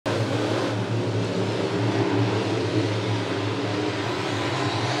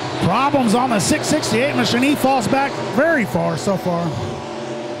Problems on the 668 machine. He falls back very far so far.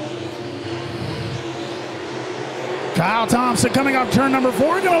 Kyle Thompson coming off turn number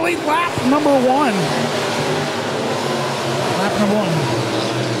 4. Going to lead lap number 1. Lap number 1.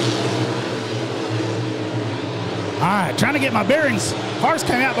 All right, trying to get my bearings. Cars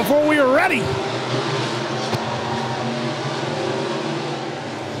came out before we were ready.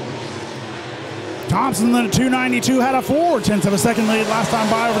 Thompson in the 292 had a 4/10 of a second lead last time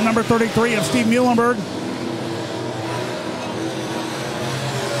by over number 33 of Steve Muhlenberg.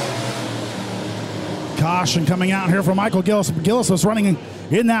 Caution coming out here for Michael Gillis. Gillis was running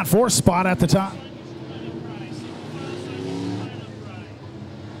in that 4th spot at the time.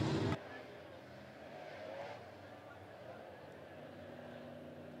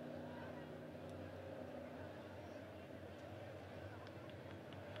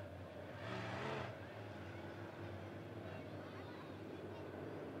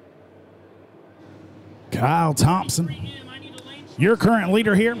 Kyle Thompson, your current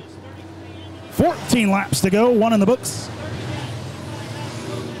leader here. 14 laps to go, 1 in the books.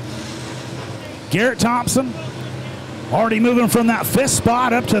 Garrett Thompson already moving from that 5th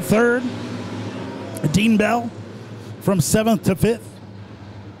spot up to 3rd. Dean Bell from 7th to 5th.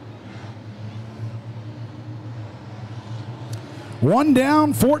 One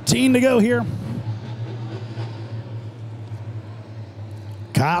down, 14 to go here.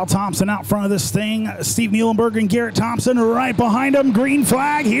 Kyle Thompson out front of this thing. Steve Muhlenberg and Garrett Thompson right behind him. Green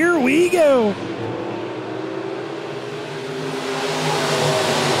flag. Here we go.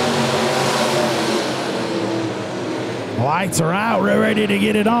 Lights are out. We're ready to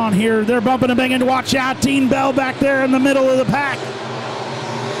get it on here. They're bumping and banging. Watch out. Dean Bell back there in the middle of the pack.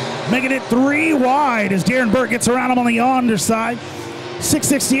 Making it 3 wide as Darren Burke gets around him on the underside.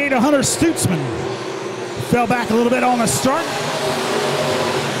 668, Hunter Stutzman. Fell back a little bit on the start.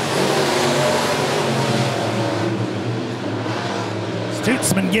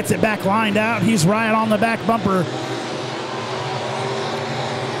 Stutzman gets it back lined out. He's right on the back bumper.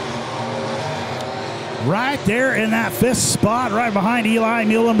 Right there in that 5th spot, right behind Eli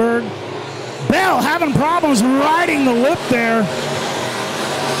Muhlenberg. Bell having problems riding the lip there.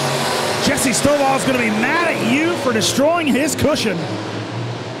 Jesse Stovall is going to be mad at you for destroying his cushion.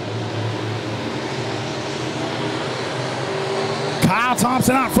 Kyle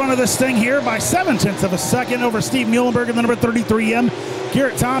Thompson out front of this thing here by 7/10 of a second over Steve Muhlenberg in the number 33M.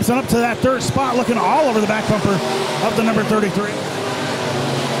 Garrett Thompson up to that 3rd spot, looking all over the back bumper of the number 33.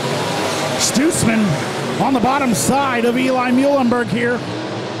 Stutzman on the bottom side of Eli Muhlenberg here.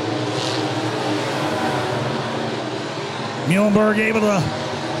 Muhlenberg able to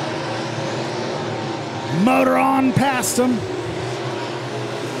motor on past him.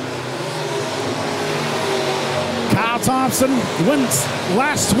 Kyle Thompson wins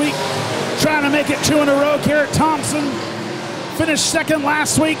last week, trying to make it 2 in a row. Garrett Thompson finished 2nd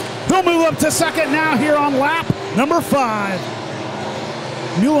last week. He'll move up to 2nd now here on lap number 5.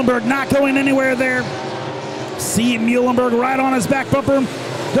 Muhlenberg not going anywhere there. See Muhlenberg right on his back bumper.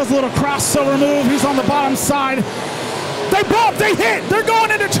 Does a little crossover move. He's on the bottom side. They bump, they hit. They're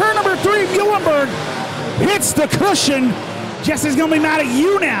going into turn number 3. Muhlenberg hits the cushion. Jesse's gonna be mad at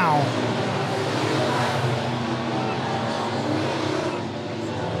you now.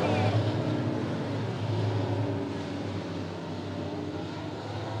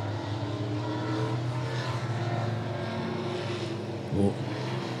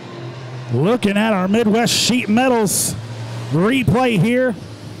 Looking at our Midwest Sheet Metals replay here.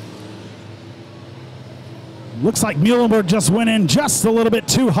 Looks like Muhlenberg just went in just a little bit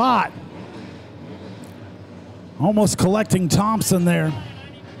too hot. Almost collecting Thompson there.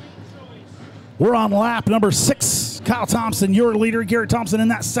 We're on lap number 6. Kyle Thompson, your leader. Garrett Thompson in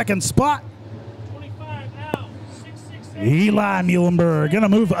that 2nd spot. 25 out. 668. Eli Muhlenberg gonna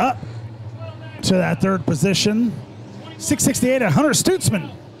move up to that 3rd position. 668 at Hunter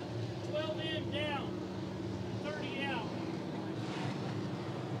Stutzman. 12 in down. 30 out.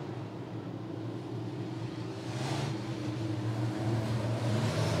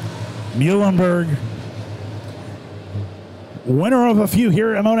 Muhlenberg, winner of a few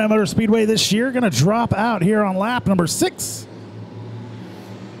here at Monett Motor Speedway this year, going to drop out here on lap number 6.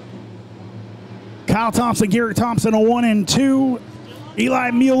 Kyle Thompson, Garrett Thompson, a 1 and 2. Eli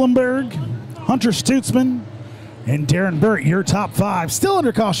Muhlenberg, Hunter Stutzman, and Darren Burt, your top 5. Still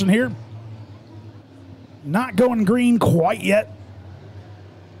under caution here. Not going green quite yet.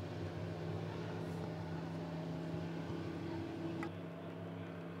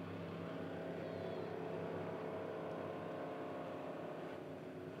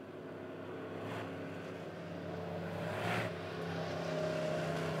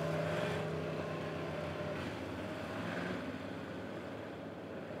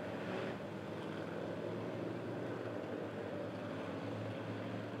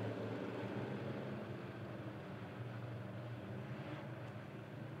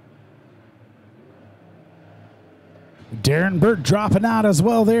 Darren Burt dropping out as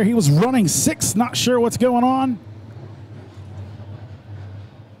well there. He was running 6th, not sure what's going on.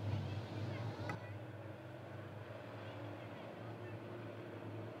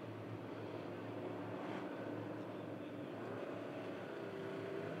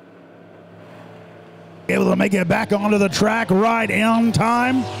 Able to make it back onto the track right on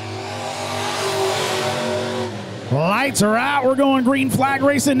time. Lights are out. We're going green flag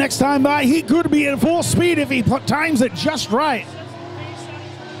racing next time by. He could be at full speed if he times it just right.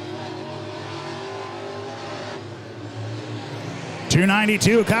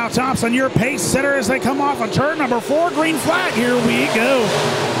 .292, Kyle Thompson, your pace setter as they come off of turn number 4. Green flag. Here we go.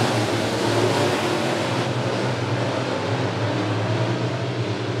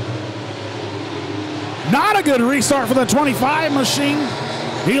 Not a good restart for the 25 machine.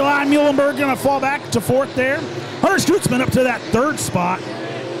 Eli Muhlenberg going to fall back to 4th there. Hunter Stutzman up to that 3rd spot.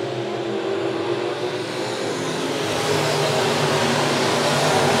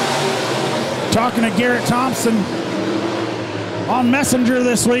 Talking to Garrett Thompson on Messenger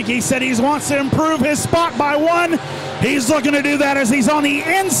this week, he said he wants to improve his spot by 1. He's looking to do that as he's on the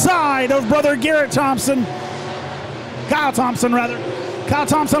inside of brother Garrett Thompson. Kyle Thompson, rather. Kyle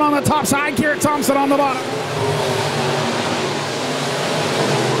Thompson on the top side, Garrett Thompson on the bottom.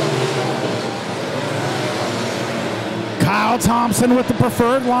 Kyle Thompson with the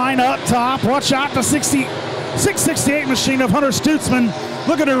preferred line up top. Watch out, the 668 machine of Hunter Stutzman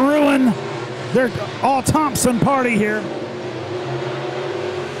looking to ruin their all Thompson party here.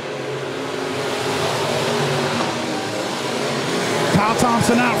 Kyle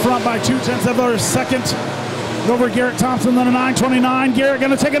Thompson out front by 0.2 of a second over Garrett Thompson, then a 929. Garrett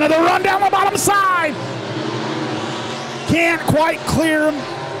going to take another run down the bottom side. Can't quite clear him.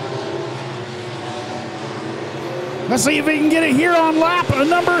 Let's see if he can get it here on lap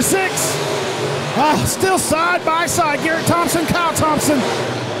number 6. Oh, still side by side. Garrett Thompson, Kyle Thompson.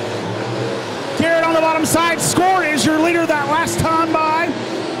 Garrett on the bottom side. Score is your leader that last time by.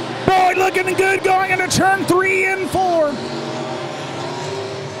 Boyd looking good going into turn 3 and 4.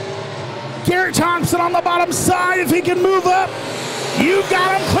 Garrett Thompson on the bottom side. If he can move up, you've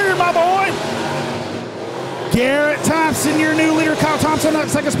got him clear, my boy. Garrett Thompson, your new leader. Kyle Thompson at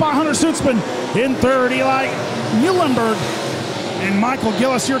 2nd spot. Hunter Stutzman in 3rd. Eli Muhlenberg and Michael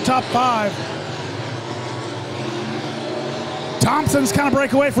Gillis, your top 5. Thompson's kind of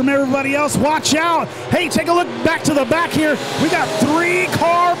break away from everybody else. Watch out. Hey, take a look back to the back here. We got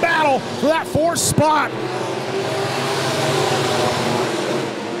 3-car battle for that 4th spot.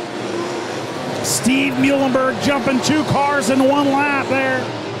 Steve Muhlenberg jumping 2 cars in 1 lap there.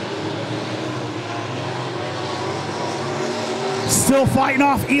 Still fighting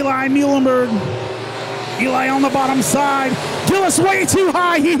off Eli Muhlenberg. Eli on the bottom side. Gillis way too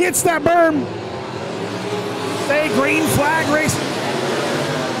high. He hits that berm. Stay green flag race.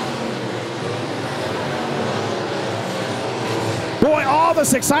 Boy, all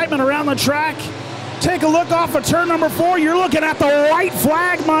this excitement around the track. Take a look off of turn number 4. You're looking at the white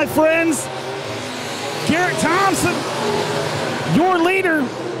flag, my friends. Garrett Thompson, your leader.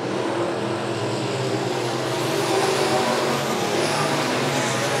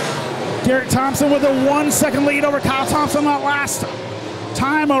 Garrett Thompson with a 1-second lead over Kyle Thompson that last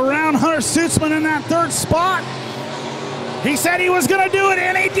time around. Hunter Stutzman in that 3rd spot. He said he was going to do it,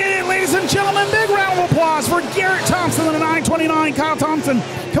 and he did it, ladies and gentlemen. Big round of applause for Garrett Thompson in the 929. Kyle Thompson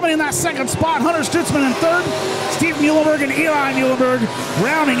coming in that 2nd spot. Hunter Stutzman in 3rd. Steve Muhlenberg and Eli Muhlenberg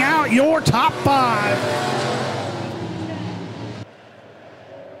rounding out your top 5.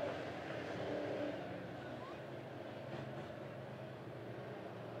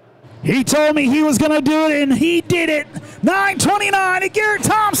 He told me he was going to do it, and he did it. 929 and Garrett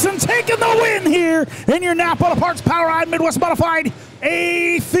Thompson taking the win here in your Napa Auto Parts Power Ride Midwest Modified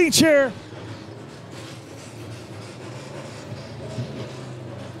A feature.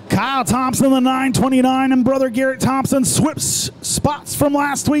 Kyle Thompson, the 929, and brother Garrett Thompson swaps spots from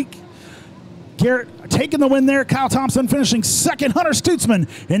last week. Garrett taking the win there. Kyle Thompson finishing 2nd. Hunter Stutzman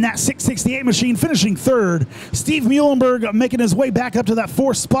in that 668 machine finishing 3rd. Steve Muhlenberg making his way back up to that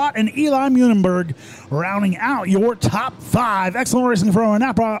 4th spot. And Eli Muhlenberg rounding out your top 5. Excellent racing from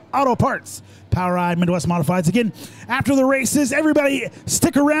Napa Auto Parts Power Ride Midwest Modifieds. Again, after the races, everybody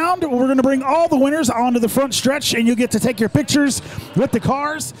stick around. We're going to bring all the winners onto the front stretch, and you'll get to take your pictures with the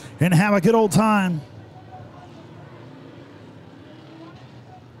cars and have a good old time.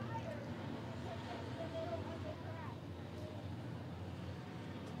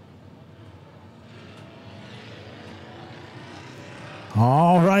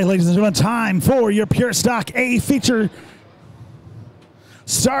 All right, ladies and gentlemen, time for your Pure Stock A feature.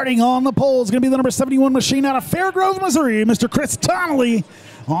 Starting on the pole is going to be the number 71 machine out of Fairgrove, Missouri, Mr. Chris Donnelly.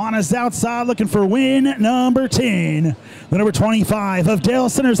 On his outside, looking for win number 10. The number 25 of Dale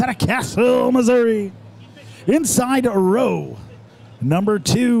Centers out of Cassville, Missouri. Inside row, number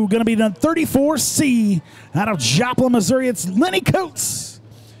 2, going to be the 34C out of Joplin, Missouri. It's Lenny Coates.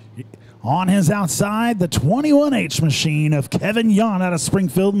 On his outside, the 21H machine of Kevin Yon out of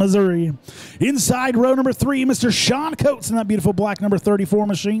Springfield, Missouri. Inside row number 3, Mr. Sean Coates in that beautiful black number 34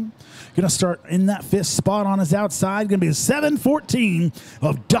 machine. Going to start in that 5th spot on his outside. Going to be the 714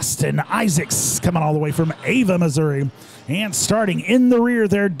 of Dustin Isaacs coming all the way from Ava, Missouri. And starting in the rear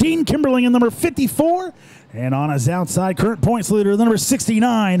there, Dean Kimberling in number 54. And on his outside, current points leader, the number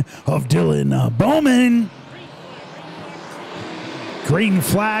 69 of Dylan Bowman. Green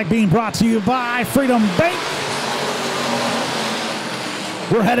flag being brought to you by Freedom Bank.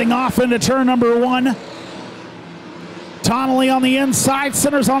 We're heading off into turn number 1. Donnelly on the inside,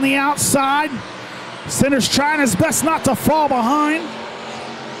 Centers on the outside. Centers trying his best not to fall behind.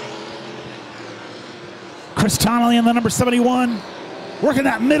 Chris Donnelly in the number 71, working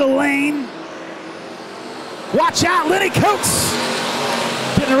that middle lane. Watch out, Lenny Coates.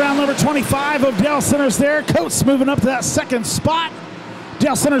 Getting around number 25 of Dale Centers there. Coates moving up to that 2nd spot.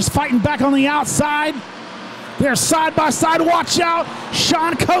 Dale Centers fighting back on the outside. They're side by side. Watch out.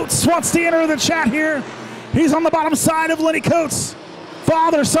 Sean Coates wants to enter the chat here. He's on the bottom side of Lenny Coates.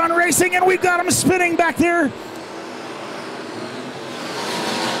 Father-son racing, and we've got him spinning back there.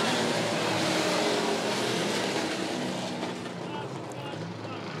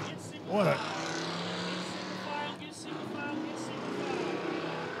 What a...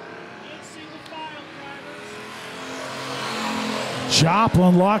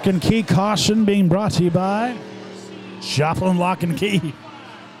 Joplin Lock and Key caution being brought to you by Joplin Lock and Key.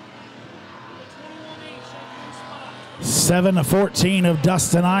 7-14 of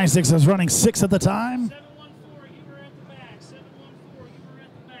Dustin Isaacs is running 6 at the time.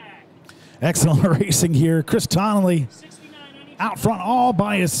 Excellent racing here. Chris Donnelly out front all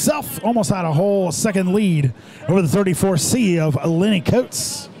by himself, almost had a whole 2nd lead over the 34C of Lenny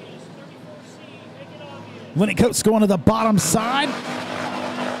Coates. Lenny Coates going to the bottom side.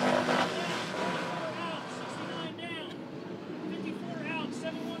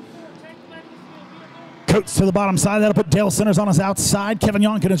 Coates to the bottom side. That'll put Dale Centers on his outside. Kevin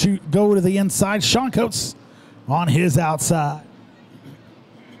Yon going to go to the inside. Sean Coates on his outside.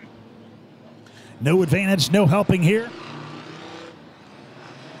 No advantage, no helping here.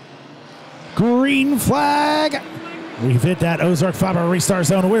 Green flag. We've hit that Ozark Fiber restart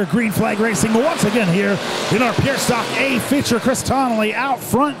zone. We're green flag racing once again here in our Pure Stock A feature. Chris Donnelly out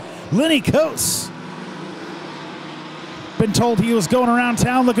front. Lenny Coates. Been told he was going around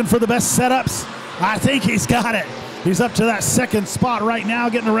town looking for the best setups. I think he's got it. He's up to that 2nd spot right now,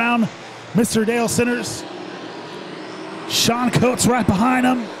 getting around Mr. Dale Centers. Sean Coates right behind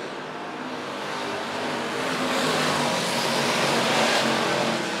him.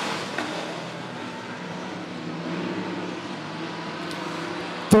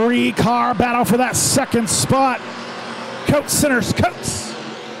 Three-car battle for that 2nd spot. Coates, Centers, Coates.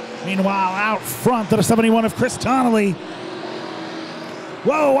 Meanwhile, out front, the 71 of Chris Donnelly.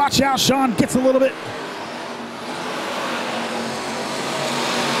 Whoa, watch out, Sean gets a little bit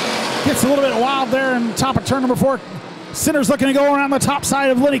wild there in top of turn number 4. Centers looking to go around the top side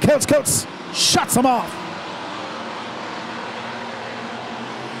of Lenny Coates. Coates shuts him off.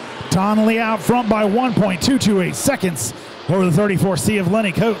 Donnelly out front by 1.228 seconds over the 34C of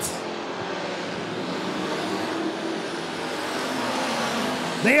Lenny Coates.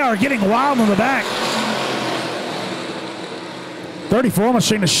 They are getting wild in the back. 34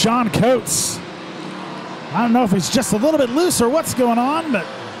 machine to Sean Coates. I don't know if he's just a little bit loose or what's going on, but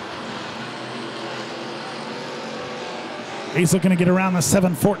he's looking to get around the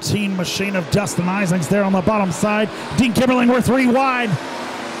 714 machine of Dustin Isaacs there on the bottom side. Dean Kimberling, we're 3 wide.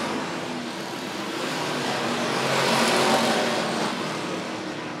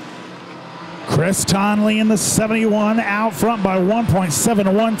 Chris Donnelly in the 71 out front by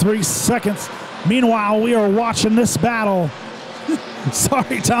 1.713 seconds. Meanwhile, we are watching this battle.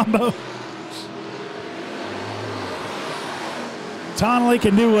 Sorry, Tombo. Donnelly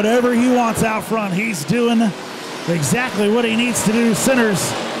can do whatever he wants out front. He's doing exactly what he needs to do. Centers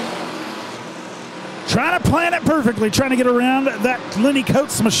trying to plan it perfectly, trying to get around that Lenny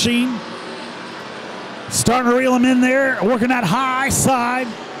Coates machine. Starting to reel him in there, working that high side.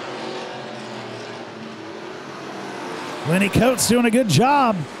 Lenny Coates doing a good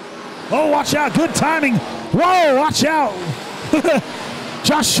job. Oh, watch out, good timing. Whoa, watch out.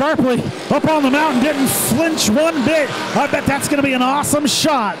 Josh Sharpley up on the mountain, didn't flinch one bit. I bet that's going to be an awesome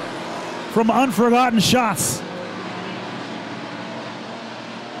shot from Unforgotten Shots.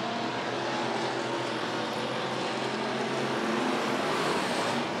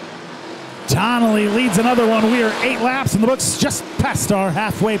 Donnelly leads another one. We are 8 laps in the books, just past our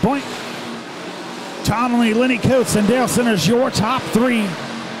halfway point. Donnelly, Lenny Coates, and Dale Centers, your top 3.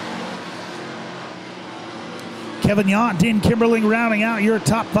 Kevin Yount, Dean Kimberling rounding out your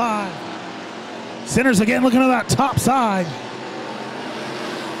top 5. Centers again looking at that top side.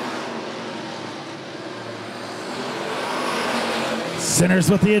 Centers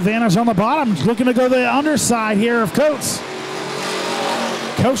with the advantage on the bottom, looking to go the underside here of Coates.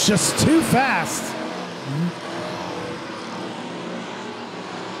 Coates just too fast.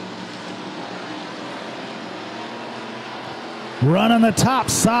 Run on the top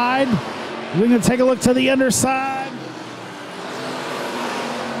side. We're going to take a look to the underside.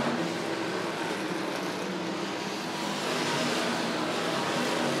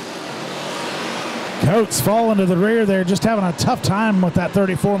 Coates falling to the rear there, just having a tough time with that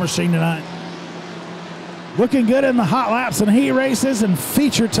 34 machine tonight. Looking good in the hot laps and heat races and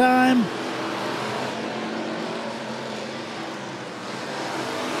feature time.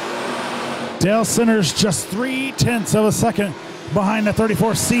 Dale Centers just 0.3 of a second behind the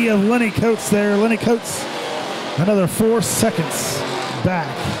 34C of Lenny Coates there. Lenny Coates, another 4 seconds back.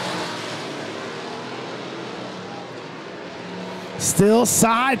 Still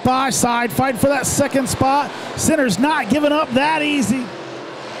side by side, fight for that second spot. Centers not giving up that easy.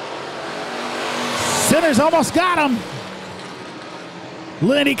 Centers almost got him.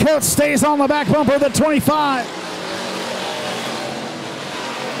 Lenny Coates stays on the back bumper of the 25.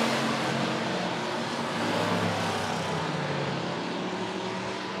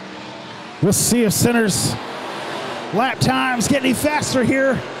 We'll see if Centers' lap times get any faster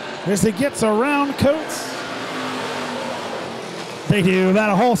here as he gets around Coates. They do, about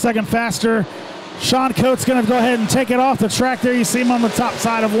a whole second faster. Sean Coates going to go ahead and take it off the track there. You see him on the top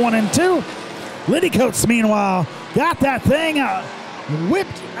side of 1 and 2. Lenny Coates, meanwhile, got that thing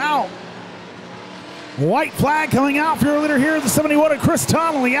whipped out. White flag coming out for your leader here. The 71 of Chris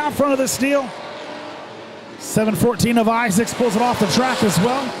Donnelly out front of this deal. 714 of Isaacs pulls it off the track as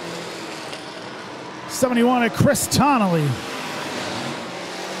well. 71 of Chris Donnelly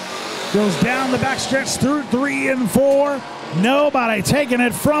goes down the backstretch through 3 and 4. Nobody taking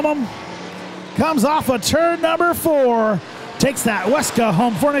it from him. Comes off of turn number 4. Takes that Weska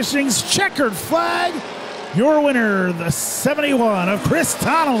Home Furnishings checkered flag. Your winner, the 71 of Chris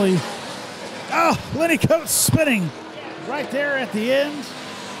Donnelly. Oh, Lenny Coates spinning right there at the end.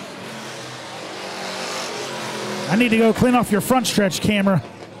 I need to go clean off your front stretch camera.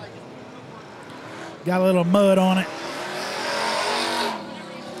 Got a little mud on it.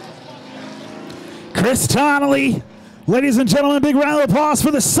 Chris Donnelly. Ladies and gentlemen, big round of applause for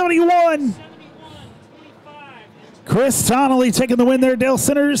the 71. Chris Donnelly taking the win there. Dale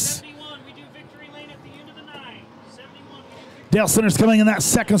Centers. Dale Centers coming in that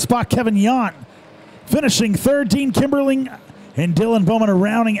second spot. Kevin Yount finishing third. Dean Kimberling and Dylan Bowman are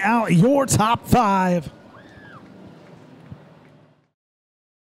rounding out your top 5.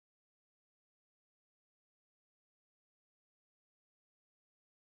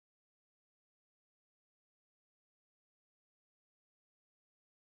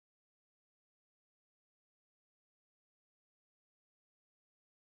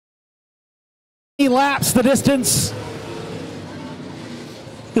 Laps the distance.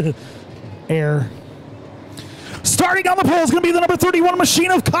 Air. Starting on the pole is going to be the number 31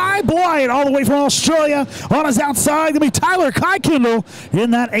 machine of Kai Blythe, all the way from Australia. On his outside, going to be Tyler Kai Kendall in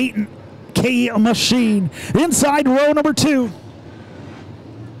that 8K machine. Inside row number 2.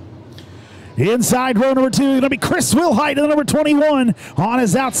 Inside row number 2 is going to be Chris Wilhite, the number 21. On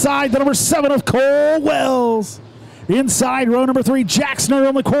his outside, the number 7 of Cole Wells. Inside row number 3, Jacksner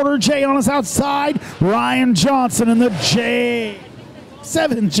on the quarter, J on his outside, Ryan Johnson in the J,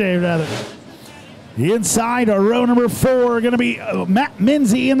 7J rather. Inside row number 4, going to be Matt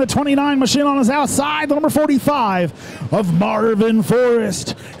Minzy in the 29 machine on his outside, the number 45 of Marvin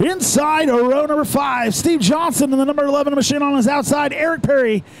Forrest. Inside row number 5, Steve Johnson in the number 11 machine on his outside, Eric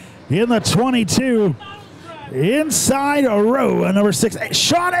Perry in the 22. Inside row number 6,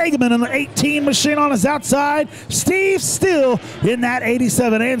 Sean Eggman in the 18 machine on his outside. Steve Still in that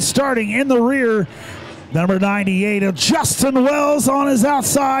 87, and starting in the rear, number 98 of Justin Wells on his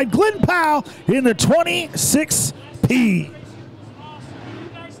outside. Glenn Powell in the 26P.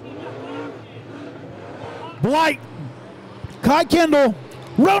 Blight, Kai Kendall,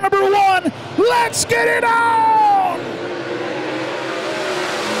 row number 1. Let's get it on!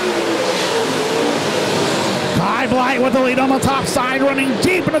 Kai Blight with the lead on the top side, running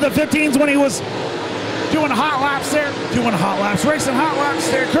deep into the 15s when he was doing hot laps there. Racing hot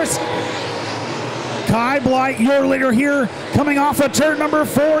laps there, Chris. Kai Blight, your leader here, coming off of turn number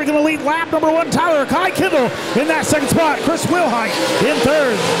 4. Going to lead lap number 1, Tyler Kai Kindle in that second spot. Chris Wilhite in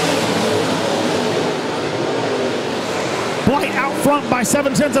third. Blight out front by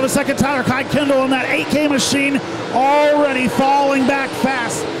 0.7 of a second. Tyler Kai Kindle in that 8K machine, already falling back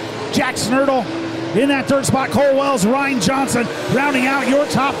fast. Jackson Ertl in that third spot. Cole Wells, Ryan Johnson rounding out your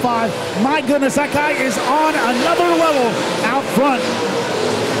top 5. My goodness, that guy is on another level out front.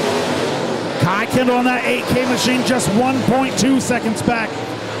 Kai Kindle on that 8K machine, just 1.2 seconds back.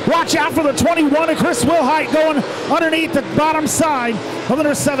 Watch out for the 21 of Chris Wilhite going underneath the bottom side of the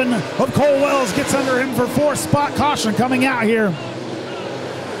number 7 of Cole Wells. Gets under him for 4th spot. Caution coming out here.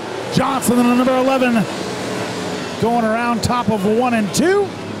 Johnson on the number 11 going around top of 1 and 2.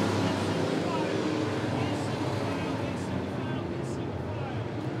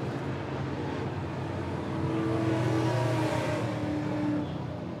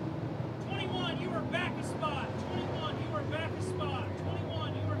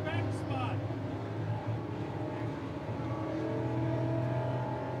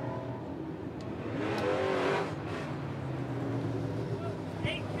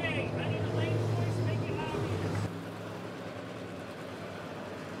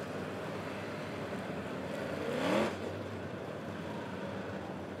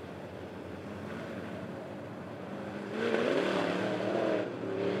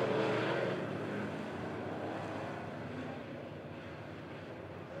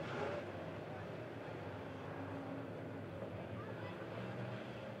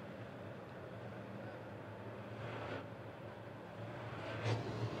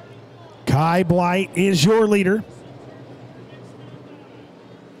 Kai Blight is your leader.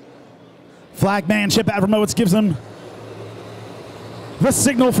 Flagman Chip Advermowitz gives him the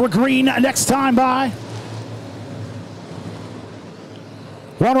signal for green next time by.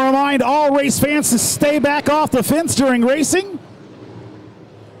 Want to remind all race fans to stay back off the fence during racing.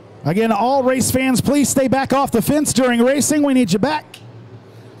 Again, all race fans, please stay back off the fence during racing. We need you back.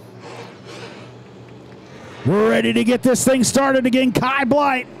 We're ready to get this thing started again. Kai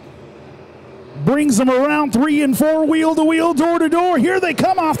Blight brings them around 3 and 4, wheel to wheel, door to door. Here they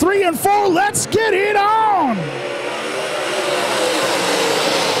come off 3 and 4. Let's get it on.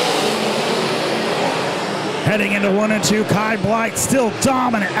 Heading into 1 and 2, Kai Blight still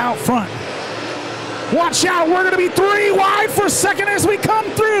dominant out front. Watch out, we're going to be 3 wide for second as we come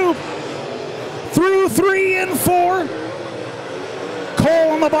through 3 and 4.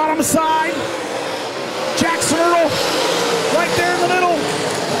 Cole on the bottom side. Jackson Ertl right there in the middle.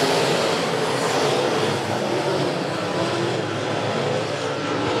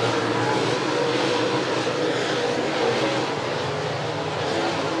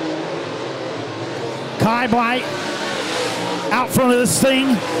 Kai Blight out front of this thing.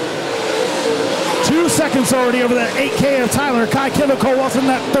 2 seconds already over that 8K of Tyler Kai Kindle. Cole Wells in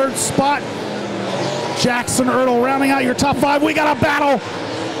that 3rd spot. Jackson Ertl rounding out your top 5. We got a battle.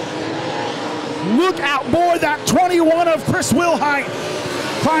 Look out, boy, that 21 of Chris Wilhite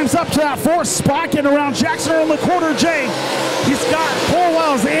climbs up to that 4th spot, getting around Jackson Ertl in the quarter J. He's got Cole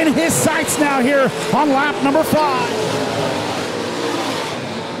Wells in his sights now here on lap number 5.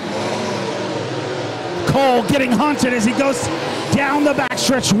 Cole getting hunted as he goes down the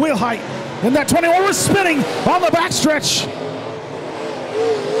backstretch. Wilhite and that 21 was spinning on the backstretch.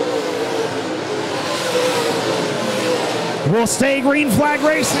 Will stay green flag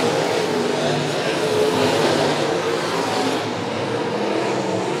racing.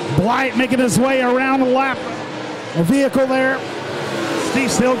 Blight making his way around the lap. A vehicle there.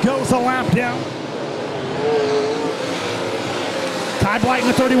 Steve still goes a lap down. Kai Blight in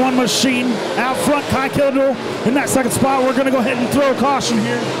the 31 machine. Out front, Kai Kindle in that 2nd spot. We're going to go ahead and throw caution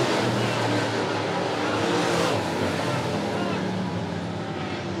here.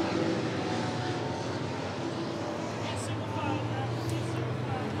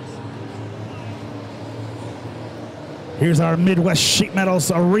 Here's our Midwest Sheet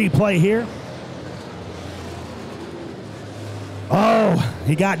Metals replay here. Oh,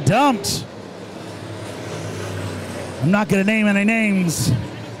 he got dumped. I'm not going to name any names.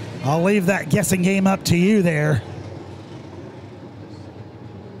 I'll leave that guessing game up to you there.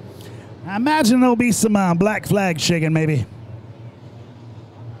 I imagine there'll be some black flag shaking maybe.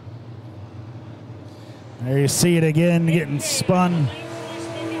 There you see it again, getting spun.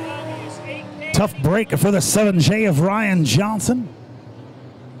 Tough break for the 7J of Ryan Johnson.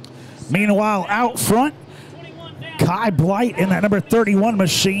 Meanwhile, out front, Kai Blight in that number 31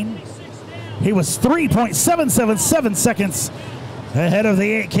 machine. He was 3.777 seconds ahead of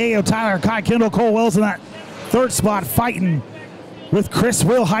the 8K of Tyler Kai Kendall. Cole Wells in that third spot, fighting with Chris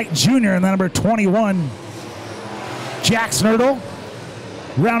Wilhite Jr. in the number 21. Jackson Ertl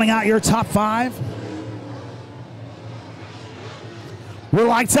rounding out your top 5. We're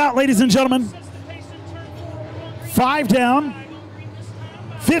lights out, ladies and gentlemen. 5 down,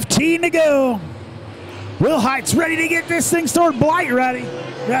 15 to go. Wilhite's ready to get this thing started. Blight ready,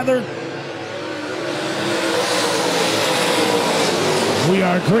 rather. We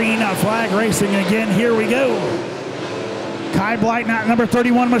are green flag racing again. Here we go. Kai Blight, not number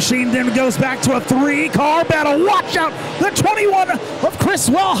 31 machine, then goes back to a 3-car battle. Watch out, the 21 of Chris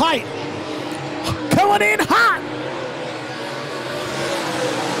Wilhite coming in hot.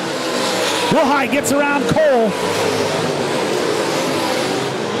 Wilhite gets around Cole.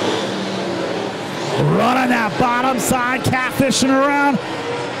 Running that bottom side, catfishing around.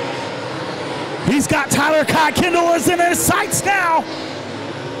 He's got Tyler Kai Kendall is in his sights now.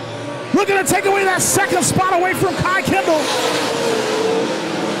 Looking to take away that second spot away from Kai Kendall.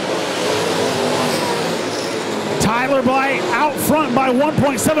 Tyler Blight out front by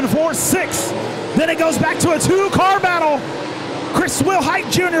 1.746. Then it goes back to a 2-car battle. Chris Wilhite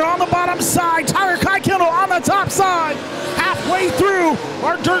Jr. on the bottom side. Tyler Kai Kendall on the top side. Halfway through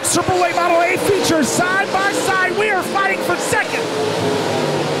our Dirt Superweight Model A feature, side by side. We are fighting for second.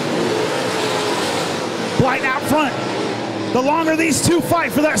 Blight out front. The longer these two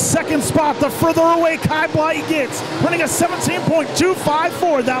fight for that second spot, the further away Kai Blight gets. Running a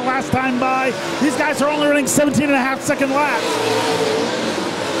 17.254 that last time by. These guys are only running 17.5-second laps.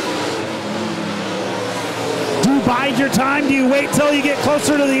 Do you bide your time? Do you wait till you get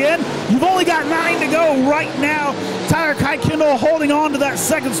closer to the end? You've only got 9 to go right now. Tyler Kai Kendall holding on to that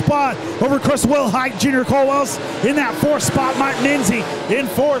second spot over Chris Wilhite Jr. Cole Wells in that 4th spot. Mike Menzie in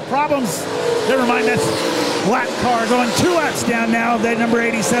 4th. Problems. Never mind, that's lap car going 2 laps down now. That number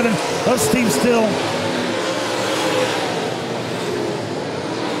 87 of Steve Still.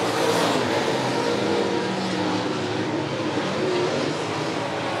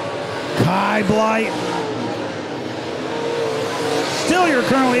 Kai Blight. Still your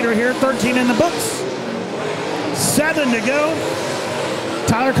current leader here, 13 in the books. 7 to go.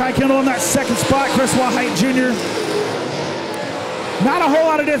 Tyler Kai Kendall in that second spot. Chris Wilhite Jr. Not a whole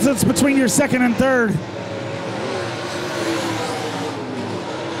lot of distance between your second and third.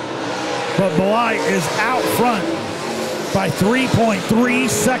 But Blight is out front by 3.3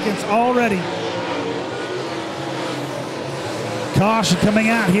 seconds already. Caution coming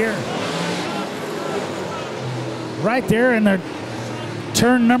out here. Right there in the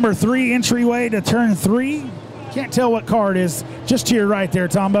turn number 3 entryway to turn 3. Can't tell what car it is. Just to your right there,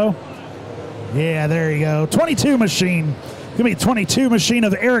 Tombo. Yeah, there you go. 22 machine. Gonna be 22 machine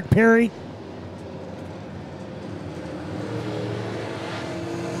of Eric Perry.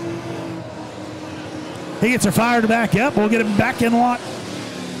 He gets her fired back up. We'll get him back in lock.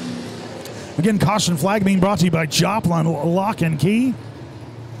 Again, caution flag being brought to you by Joplin Lock and Key.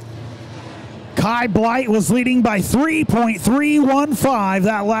 Kai Blight was leading by 3.315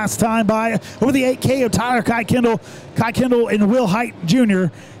 that last time by over the 8K of Tyler Kai Kendall. Kai Kendall and Wilhite Jr.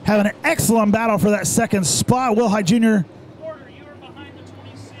 having an excellent battle for that second spot. Wilhite Jr.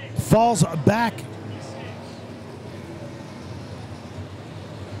 falls back.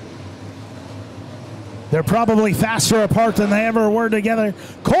 They're probably faster apart than they ever were together.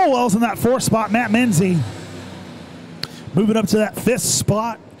 Cole Wells in that 4th spot. Matt Menzie moving up to that 5th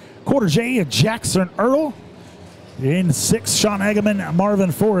spot. Quarter J of Jackson Ertl. In 6th, Sean Egeman,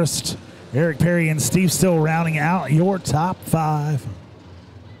 Marvin Forrest, Eric Perry, and Steve Still rounding out your top 5.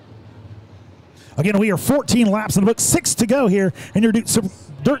 Again, we are 14 laps in the book, 6 to go here in your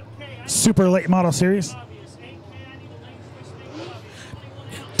Dirt Super Late Model Series.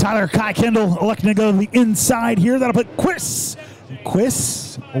 Tyler Kai Kendall electing to go to the inside here. That'll put Chris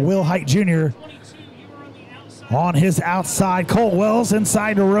Wilhite Jr. on his outside. Cole Wells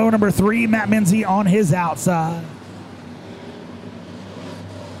inside to row number 3. Matt Menzie on his outside.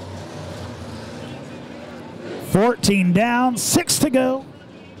 $14 down, 6 to go.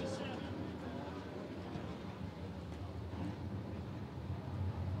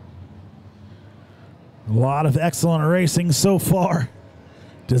 A lot of excellent racing so far.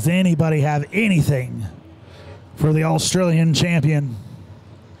 Does anybody have anything for the Australian champion,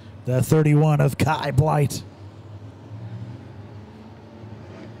 the 31 of Kai Blight?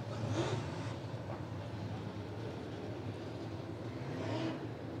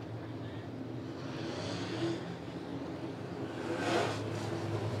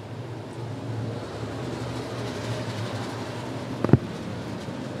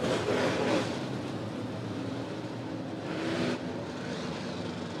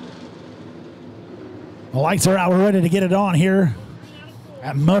 The lights are out. We're ready to get it on here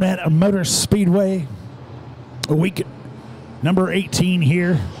at Monett Motor Speedway. Week number 18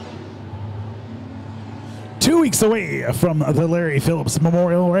 here. 2 weeks away from the Larry Phillips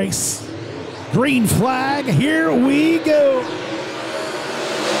Memorial Race. Green flag, here we go.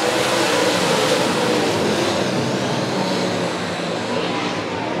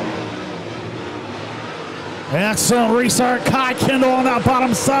 Excellent restart. Kai Kendall on that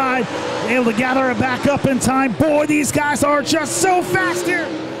bottom side, able to gather it back up in time. Boy, these guys are just so fast here.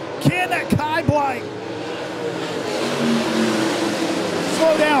 Can that Kai Blight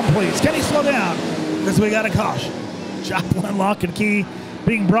slow down, please? Can he slow down? Because we got a caution. Joplin Lock and Key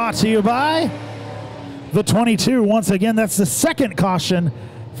being brought to you by the 22. Once again, that's the second caution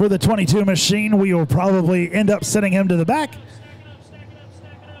for the 22 machine. We will probably end up sending him to the back.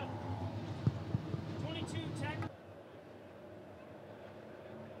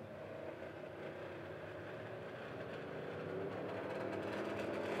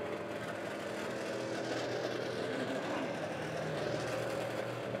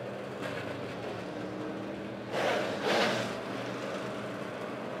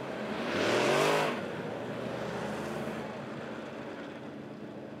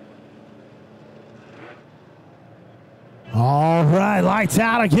 All right, lights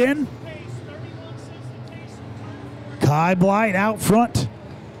out again. Kai Blight out front.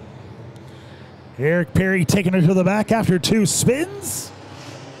 Eric Perry taking her to the back after 2 spins.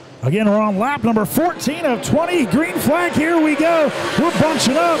 Again, we're on lap number 14 of 20. Green flag, here we go. We're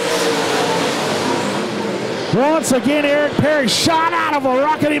bunching up. Once again, Eric Perry shot out of a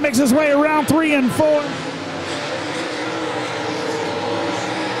rocket. He makes his way around 3 and 4.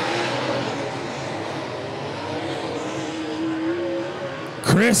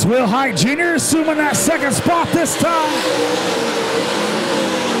 Chris Wilhite Jr. assuming that second spot this time.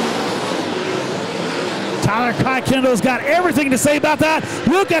 Tyler Kai Kendall's got everything to say about that.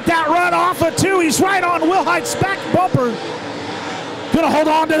 Look at that run off of 2. He's right on Wilhite's back bumper. Gonna hold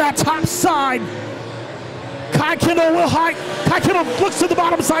on to that top side. Kai Kendall, Wilhite. Kai Kendall looks to the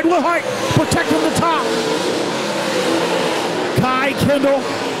bottom side. Wilhite protecting the top. Kai Kendall.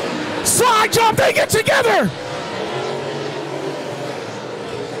 Slide jump, they get together.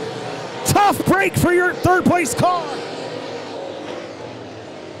 Tough break for your third place car.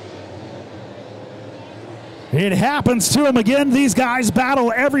 It happens to them again. These guys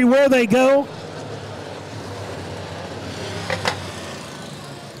battle everywhere they go.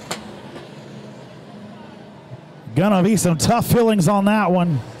 Gonna be some tough feelings on that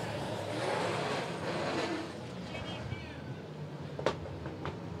one.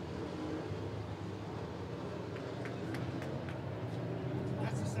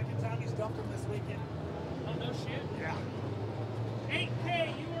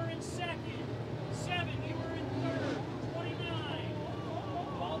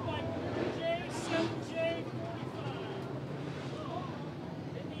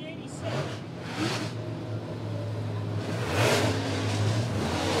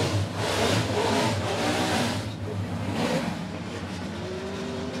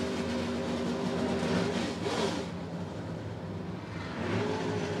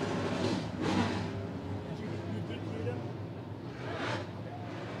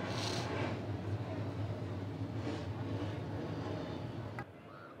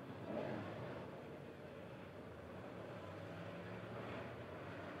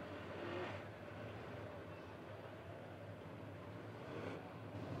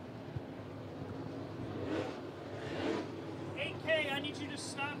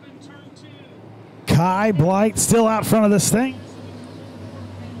 Kai Blight still out front of this thing.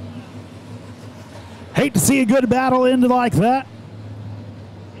 Hate to see a good battle end like that.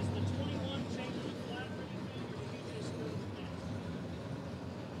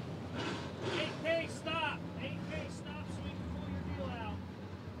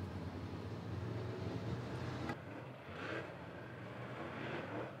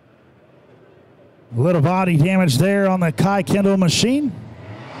 A little body damage there on the Kai Kendall machine.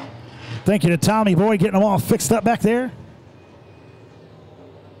 Thank you to Tommy Boy getting them all fixed up back there.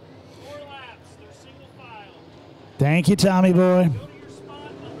 4 laps, they're single file. Thank you, Tommy Boy. Go to your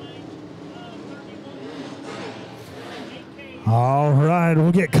spot behind 31. All right,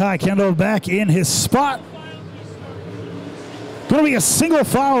 we'll get Kai Kendall back in his spot. Going to be a single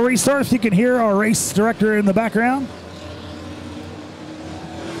file restart if you can hear our race director in the background.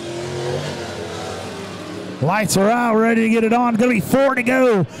 Lights are out, ready to get it on. Going to be 4 to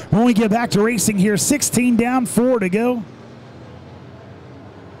go when we get back to racing here. 16 down, 4 to go.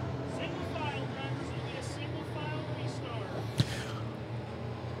 Single file, drivers, it'll be a single file restart.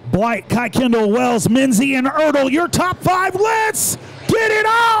 Blight, Kai Kendall, Wells, Minzy, and Ertl, your top 5. Let's get it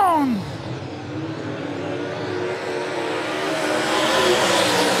on!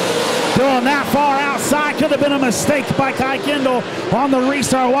 Going that far outside could have been a mistake by Kai Kendall on the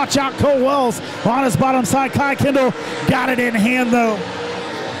restart. Watch out, Cole Wells on his bottom side. Kai Kendall got it in hand though.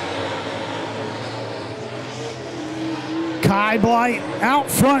 Kai Blight out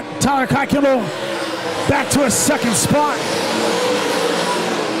front. Tyler Kai Kendall back to a second spot.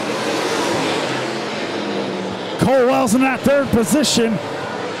 Cole Wells in that third position.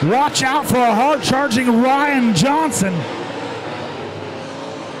 Watch out for a hard charging Ryan Johnson.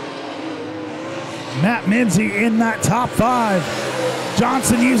 Matt Minzy in that top 5.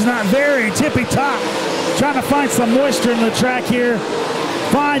 Johnson using that very tippy top. Trying to find some moisture in the track here.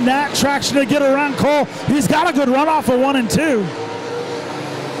 Find that traction to get around Cole. He's got a good run off of 1 and 2.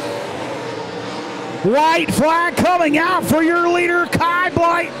 White flag coming out for your leader, Kai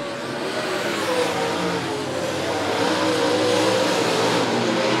Blight.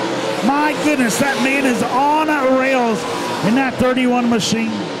 My goodness, that man is on rails in that 31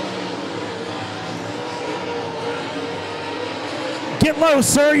 machine. Get low,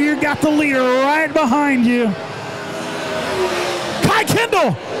 sir. You got the leader right behind you. Kai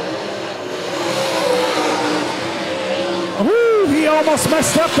Kendall. Ooh, he almost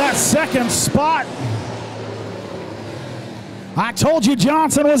messed up that second spot. I told you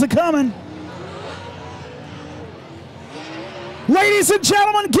Johnson wasn't coming. Ladies and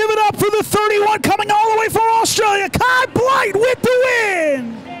gentlemen, give it up for the 31 coming all the way from Australia, Kai Blight with the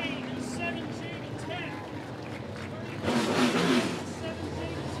win.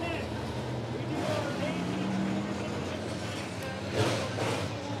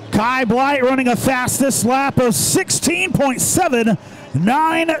 Kai Blight running a fastest lap of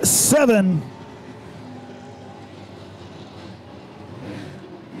 16.797.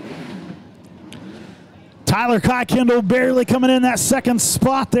 Tyler Kai Kendall barely coming in that second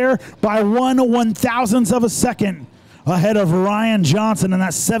spot there by 1/1000th of a second ahead of Ryan Johnson in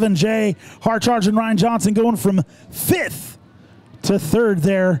that 7J. Hard charging Ryan Johnson going from 5th to 3rd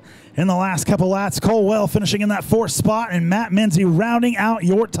there in the last couple laps. Cole Wells finishing in that 4th spot, and Matt Minzy rounding out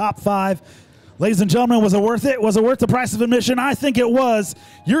your top 5. Ladies and gentlemen, was it worth it? Was it worth the price of admission? I think it was.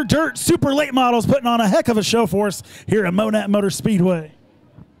 Your Dirt Super Late Models putting on a heck of a show for us here at Monett Motor Speedway.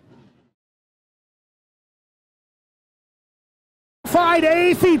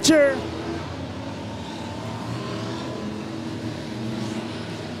 Friday feature.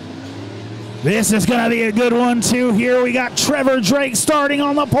 This is going to be a good one, too. Here we got Trevor Drake starting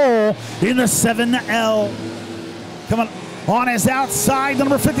on the pole in the 7L. Coming on his outside, the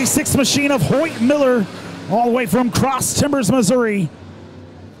number 56 machine of Hoyt Miller, all the way from Cross Timbers, Missouri.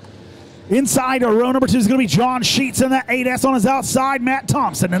 Inside row number 2 is going to be John Sheets in that 8S. On his outside, Matt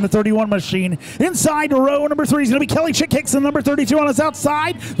Thompson in the 31 machine. Inside row number 3 is going to be Kelly Chick Hicks in number 32. On his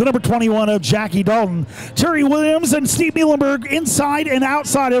outside, the number 21 of Jackie Dalton. Terry Williams and Steve Muhlenberg inside and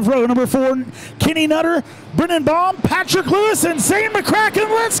outside of row number 4. Kenny Nutter, Brennan Baum, Patrick Lewis, and Zane McCracken.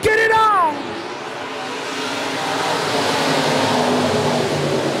 Let's get it on!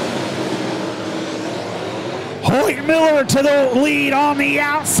 Hoyt Miller to the lead on the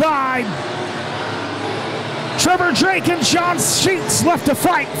outside. Trevor Drake and John Sheets left to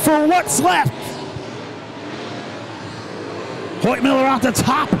fight for what's left. Hoyt Miller out the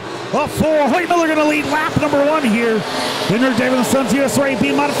top of 4. Hoyt Miller going to lead lap number 1 here in their David & Sons USA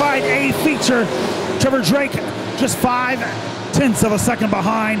B Modified A feature. Trevor Drake just 0.5 of a second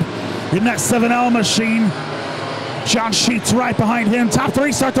behind in that 7L machine. John Sheets right behind him. Top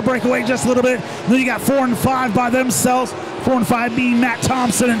 3 start to break away just a little bit. Then you got 4 and 5 by themselves. 4 and 5 being Matt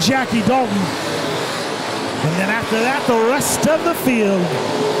Thompson and Jackie Dalton. And then after that, the rest of the field.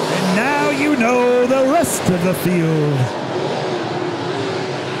 And now you know the rest of the field.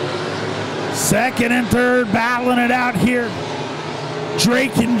 Second and third battling it out here.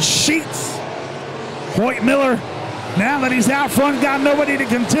 Drake and Sheets. Hoyt Miller, now that he's out front, got nobody to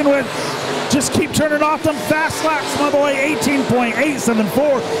contend with. Just keep turning off them fast laps, my boy.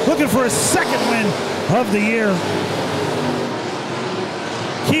 18.874, looking for his second win of the year.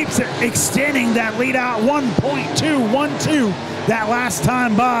 Keeps extending that lead out, 1.212 that last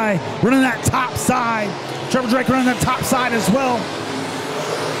time by. Running that top side. Trevor Drake running that top side as well.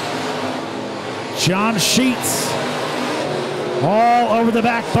 John Sheets all over the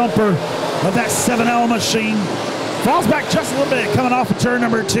back bumper of that 7L machine. Falls back just a little bit coming off of turn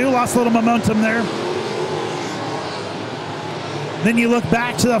number 2. Lost a little momentum there. Then you look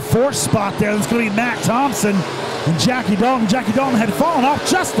back to the 4th spot there. That's going to be Matt Thompson and Jackie Dalton. Jackie Dalton had fallen off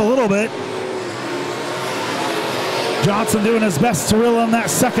just a little bit. Johnson doing his best to reel in that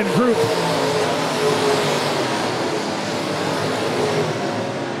second group.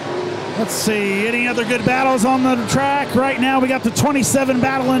 Let's see, any other good battles on the track? Right now we got the 27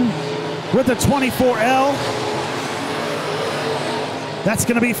 battling with the 24L. That's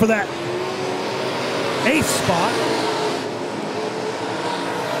going to be for that 8th spot.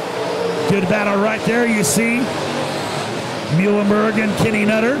 Good battle right there, you see Muhlenberg and Kenny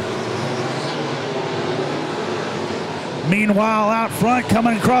Nutter. Meanwhile, out front,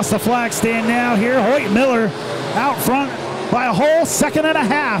 coming across the flag stand now here, Hoyt Miller out front by a whole 2.5 seconds.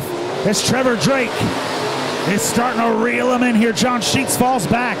 As Trevor Drake is starting to reel him in here. John Sheets falls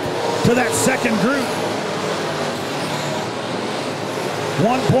back to that second group.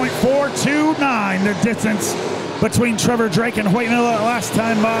 1.429 the distance between Trevor Drake and Hoyt Miller last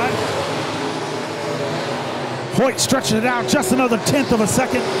time by. Hoyt stretching it out just another 1/10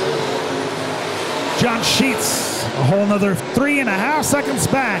 second. John Sheets a whole another 3.5 seconds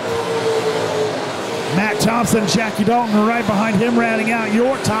back. Matt Thompson, Jackie Dalton are right behind him, rounding out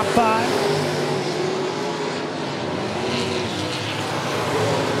your top 5.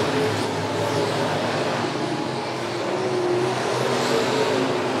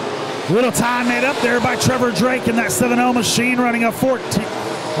 Little time made up there by Trevor Drake in that 7.0 machine, running a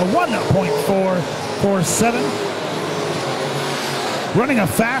 1.447. Running a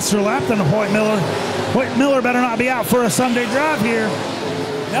faster lap than Hoyt Miller. Hoyt Miller better not be out for a Sunday drive here.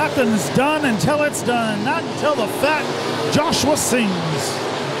 Nothing's done until it's done. Not until the fat Joshua sings.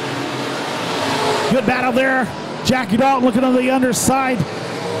 Good battle there. Jackie Dalton looking on the underside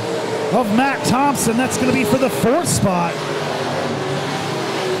of Matt Thompson. That's going to be for the 4th spot.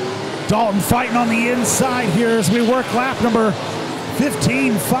 Dalton fighting on the inside here as we work lap number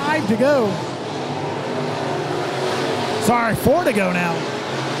 15. 5 to go. Sorry, 4 to go now.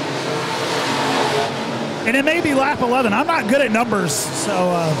 And it may be lap 11. I'm not good at numbers,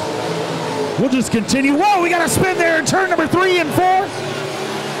 so we'll just continue. Whoa, we got a spin there in turn number 3 and 4.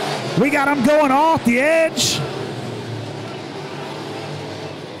 We got him going off the edge.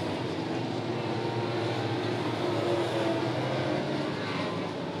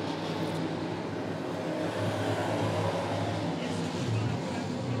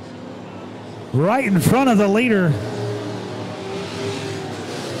 Right in front of the leader.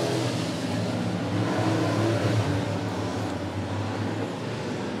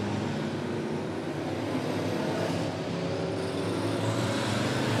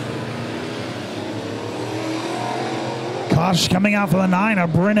 Coming out for the 9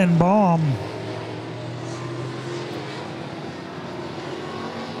 of Brennan Baum.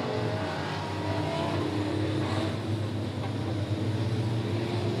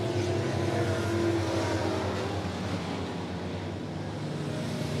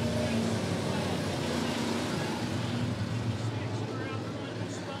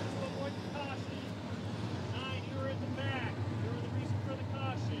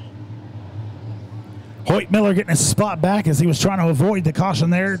 Hoyt Miller getting his spot back as he was trying to avoid the caution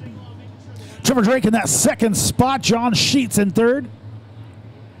there. Trevor Drake in that 2nd spot. John Sheets in 3rd.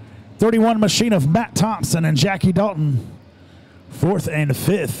 31 machine of Matt Thompson and Jackie Dalton 4th and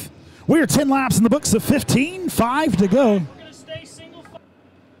 5th. We are 10 laps in the books of 15. 5 to go.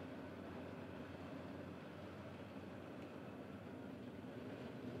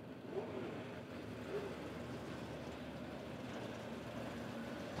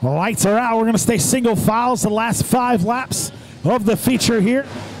 The lights are out. We're going to stay single files the last 5 laps of the feature here.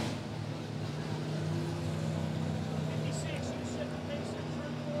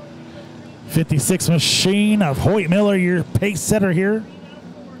 56 machine of Hoyt Miller, your pace setter here.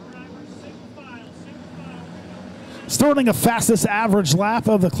 Starting a fastest average lap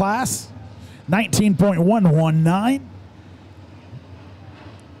of the class, 19.119.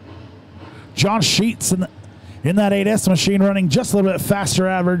 John Sheets in that 8S machine running just a little bit faster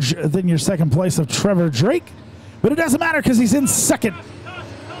average than your 2nd place of Trevor Drake. But it doesn't matter because he's in 2nd.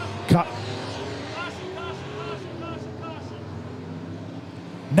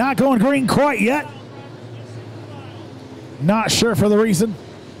 Not going green quite yet. Not sure for the reason.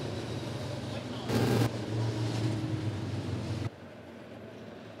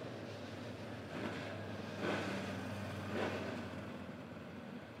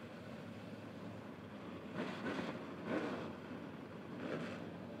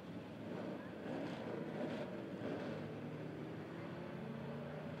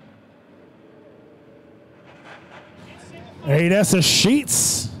 Adessa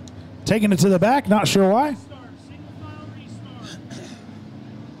Sheets taking it to the back, not sure why.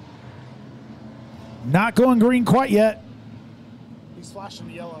 Not going green quite yet. He's flashing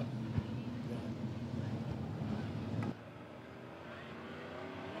the yellow.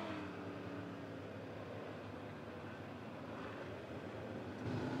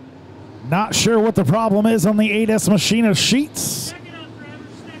 Not sure what the problem is on the 8S Machina sheets. Stack it up,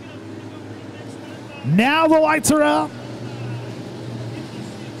 drivers. Stack it up. We're gonna go for the next one. Now the lights are out.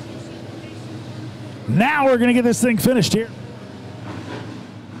 Now we're going to get this thing finished here.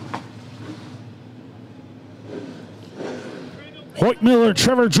 Hoyt Miller,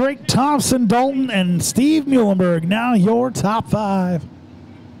 Trevor Drake, Thompson, Dalton, and Steve Muhlenberg. Now your top 5.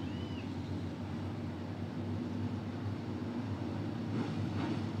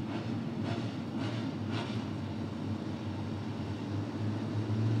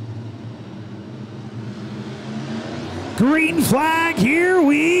 Green flag, here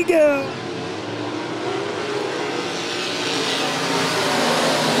we go.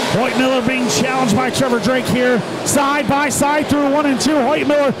 Hoyt Miller being challenged by Trevor Drake here. Side by side through 1 and 2. Hoyt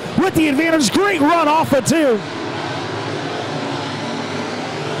Miller with the advantage. Great run off of 2.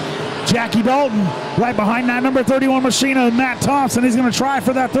 Jackie Dalton right behind that number 31 Machina, Matt Thompson. He's going to try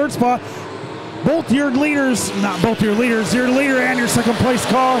for that 3rd spot. Both your leaders, not both your leaders, your leader and your 2nd place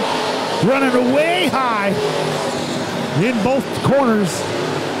car running way high in both corners.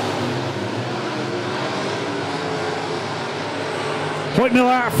 Hoyt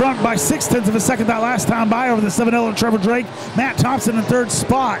Miller out front by 0.6 of a second that last time by over the 7L of Trevor Drake. Matt Thompson in 3rd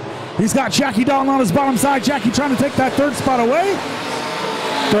spot. He's got Jackie Dalton on his bottom side. Jackie trying to take that 3rd spot away.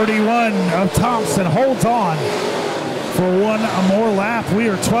 31 of Thompson holds on for 1 more lap. We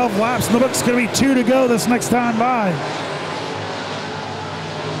are 12 laps in the books. Going to be 2 to go this next time by.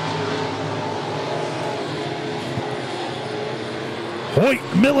 Hoyt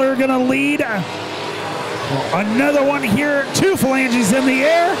Miller going to lead. Another one here. 2 phalanges in the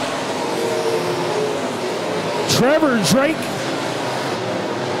air. Trevor Drake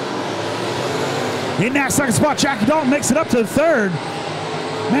in that 2nd spot. Jackie Dalton makes it up to 3rd.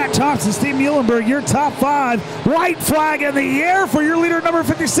 Matt Thompson, Steve Muhlenberg, your top 5. White flag in the air for your leader, number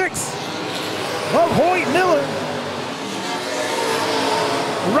 56 of Hoyt Miller.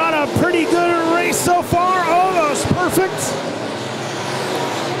 Run a pretty good race so far. Almost perfect.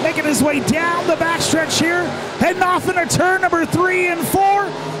 Making his way down the backstretch here. Heading off into turn number 3 and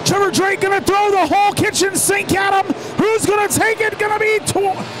 4. Trevor Drake going to throw the whole kitchen sink at him. Who's going to take it? Going to be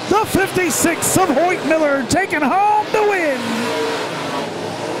the 56 of Hoyt Miller taking home the win.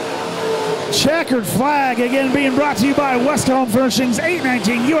 Checkered flag again being brought to you by Western Home Furnishings,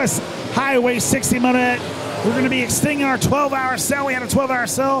 819 US Highway 60 Monett. We're going to be extending our 12-hour sale. We had a 12-hour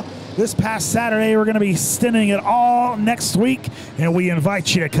sale this past Saturday. We're going to be extending it all next week, and we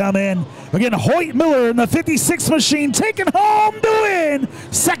invite you to come in. Again, Hoyt Miller in the 56 machine taking home the win.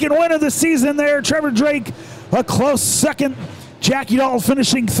 2nd win of the season there. Trevor Drake a close 2nd. Jackie Dalton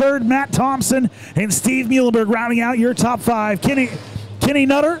finishing 3rd. Matt Thompson and Steve Muhlenberg rounding out your top 5. Kenny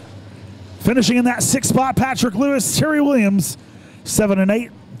Nutter finishing in that 6th spot. Patrick Lewis, Terry Williams, 7 and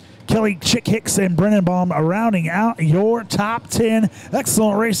 8. Kelly Chick Hicks and Brennan Baum rounding out your top 10.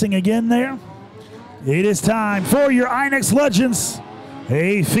 Excellent racing again there. It is time for your INEX Legends,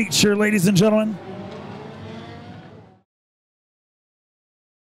 a feature, ladies and gentlemen.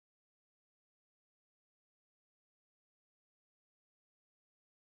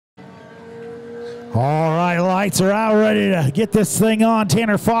 All right, lights are out, ready to get this thing on.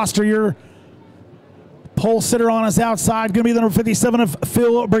 Tanner Foster, your pole sitter on his outside, going to be the number 57 of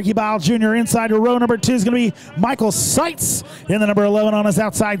Phil Berkey-Bile Jr. Inside to row number 2 is going to be Michael Seitz. In the number 11 on his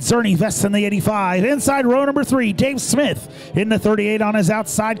outside, Zerny Vest in the 85. Inside row number 3, Dave Smith. In the 38 on his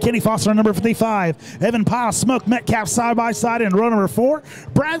outside, Kenny Foster, number 55. Evan Powell, Smoke Metcalf side by side in row number 4.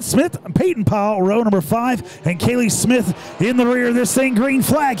 Brad Smith, Peyton Powell, row number 5. And Kaylee Smith in the rear of this thing. Green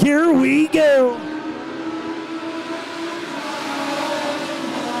flag, here we go.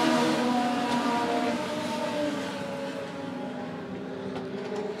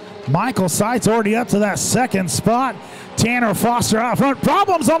 Michael Seitz already up to that 2nd spot. Tanner Foster out front.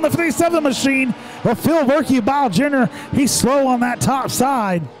 Problems on the 57 machine. But Phil Berkey-Bile Jr., he's slow on that top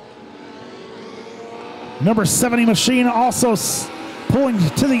side. Number 70 machine also pulling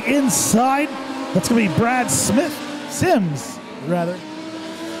to the inside. That's going to be Brad Sims, rather.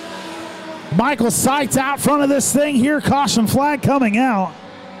 Michael Seitz out front of this thing here. Caution flag coming out.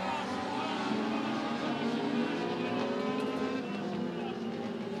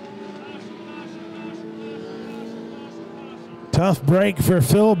 Tough break for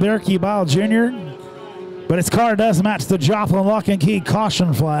Phil Berkey-Bile Jr., but his car does match the Joplin Lock and Key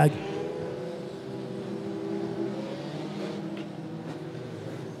caution flag.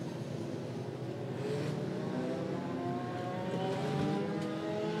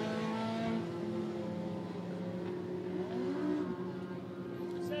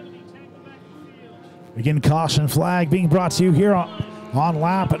 Again, caution flag being brought to you here on on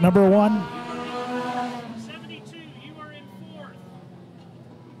lap at number 1. 72, you are in 4th.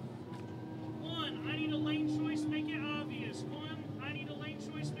 1, I need a lane choice, make it obvious. 1, I need a lane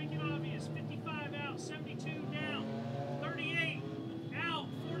choice, make it obvious. 55 out, 72 down, 38 out,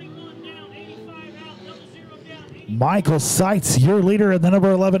 41 down, 85 out, 00 down, 80 Michael Seitz, your leader in the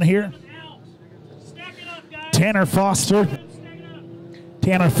number 11 here. out. Stack it up, guys. Tanner Foster. Stack it up.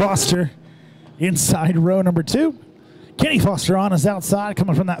 Tanner Foster inside row number 2. Kenny Foster on his outside,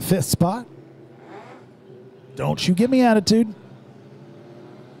 coming from that 5th spot. Don't you give me attitude.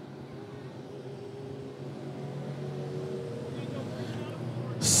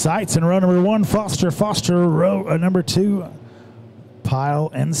 Seitz in row number 1, Foster row number 2, Pyle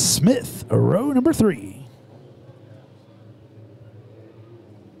and Smith row number 3.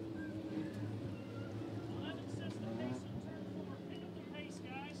 11 sets the pace in turn 4. Pick up the pace,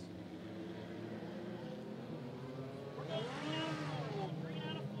 guys. We're going 3 out of 4. 3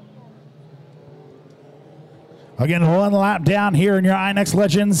 out of 4. Again, 1 lap down here in your INX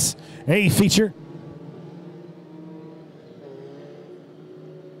Legends A feature.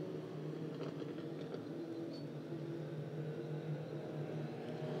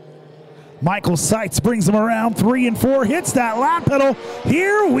 Michael Seitz brings him around 3 and 4, hits that lap pedal.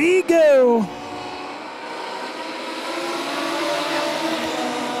 Here we go.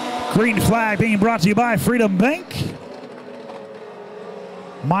 Green flag being brought to you by Freedom Bank.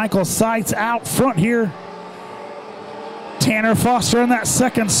 Michael Seitz out front here. Tanner Foster in that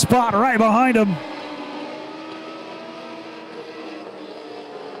 2nd spot right behind him.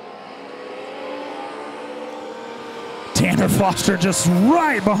 Tanner Foster just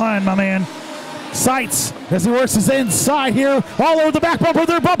right behind my man. Seitz, as he works his inside here, all over the back bumper.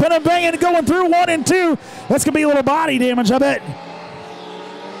 They're bumping and banging, going through 1 and 2. That's going to be a little body damage, I bet.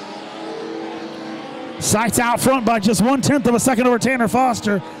 Seitz out front by just 1/10 of a second over Tanner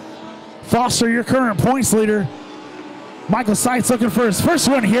Foster. Foster, your current points leader. Michael Seitz looking for his first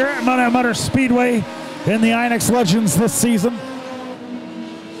win here at Monett Speedway in the INX Legends this season.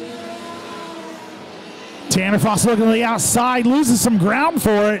 Tanner Foster looking to the outside, loses some ground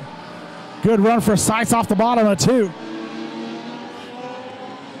for it. Good run for Seitz off the bottom of 2.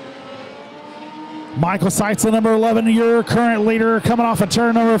 Michael Seitz, the number 11, your current leader, coming off of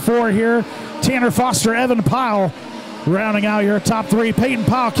turn number 4 here. Tanner Foster, Evan Pyle, rounding out your top 3. Peyton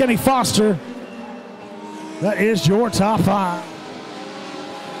Pyle, Kenny Foster. That is your top 5.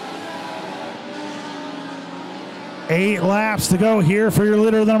 8 laps to go here for your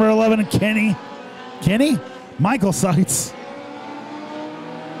leader, number 11, Kenny. Michael Seitz.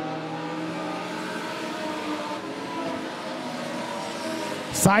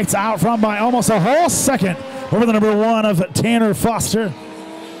 Seitz out front by almost a whole second over the number 1 of Tanner Foster.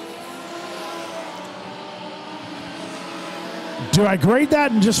 Do I grade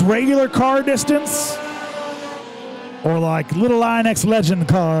that in just regular car distance? Or like little INX Legend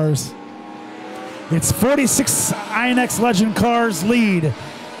cars? It's 46 INX Legend cars lead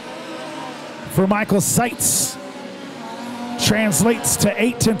for Michael Seitz. Translates to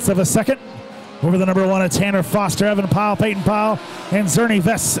 0.8 of a second over the number 1 of Tanner Foster, Evan Pyle, Peyton Pyle, and Zerny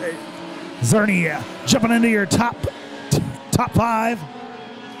jumping into your top 5.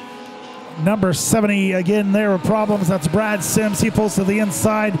 Number 70, again, there were problems. That's Brad Sims. He pulls to the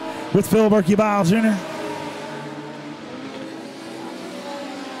inside with Phil Berkey-Bile Jr.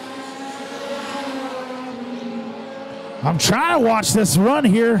 I'm trying to watch this run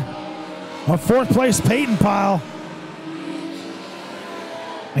here of 4th place Peyton Pyle.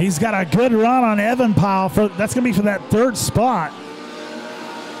 He's got a good run on Evan Pyle. That's going to be for that 3rd spot.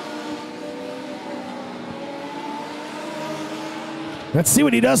 Let's see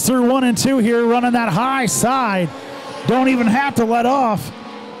what he does through 1 and 2 here, running that high side. Don't even have to let off.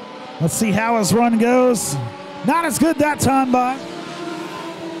 Let's see how his run goes. Not as good that time, but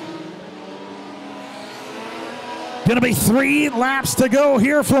going to be 3 laps to go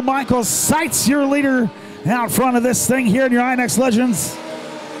here for Michael Seitz, your leader out front of this thing here in your INX Legends.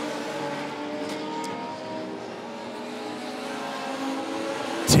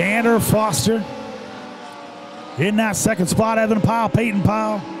 Tanner Foster in that 2nd spot. Evan Pyle, Peyton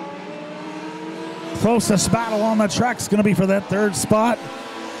Pyle. Closest battle on the track is going to be for that 3rd spot.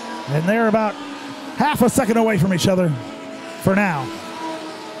 And they're about half a second away from each other for now.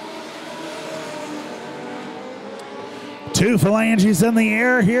 2 phalanges in the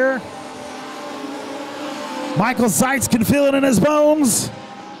air here. Michael Seitz can feel it in his bones.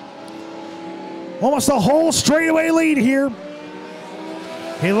 Almost a whole straightaway lead here.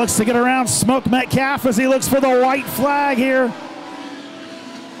 He looks to get around Smoke Metcalf as he looks for the white flag here.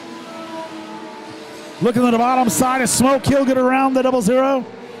 Looking at the bottom side of smoke. He'll get around the 00.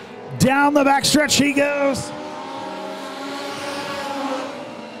 Down the backstretch he goes.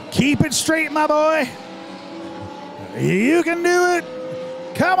 Keep it straight, my boy. You can do it.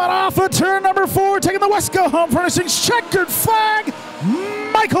 Coming off of turn number 4, taking the Wesco home furnishing checkered flag.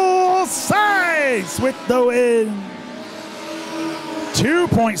 Michael Sides with the win.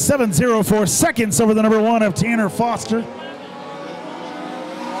 2.704 seconds over the number 1 of Tanner Foster.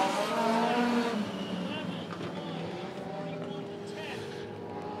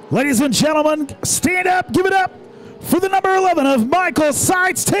 Ladies and gentlemen, stand up, give it up for the number 11 of Michael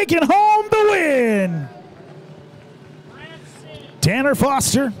Sides, taking home the win. Tanner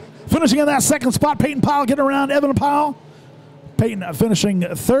Foster finishing in that second spot. Peyton Powell getting around Evan Powell. Peyton finishing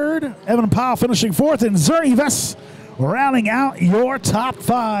 3rd. Evan Powell finishing 4th. And Zerny Vess rounding out your top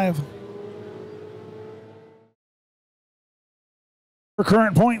 5. Our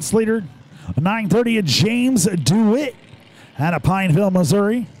current points leader, 930 of James DeWitt out of Pineville,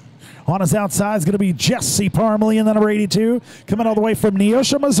 Missouri. On his outside is going to be Jesse Parmalee in the number 82, coming all the way from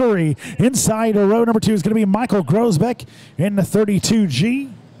Neosho, Missouri. Inside row number 2 is going to be Michael Grosbeck in the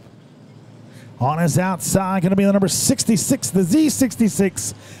 32G. On his outside, going to be the number 66, the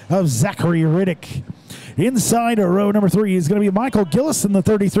Z66 of Zachary Riddick. Inside row number 3 is going to be Michael Gillis in the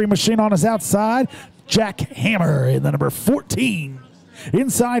 33 machine. On his outside, Jack Hammer in the number 14.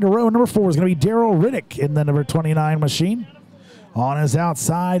 Inside row number 4 is going to be Daryl Riddick in the number 29 machine. On his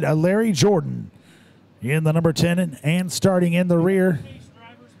outside, Larry Jordan in the number 10, and starting in the rear,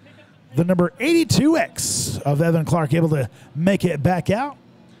 the number 82X of Evan Clark, able to make it back out.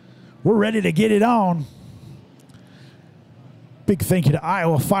 We're ready to get it on. Big thank you to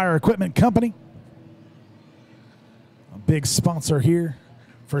Iowa Fire Equipment Company, a big sponsor here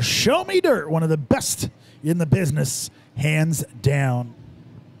for Show Me Dirt, one of the best in the business, hands down.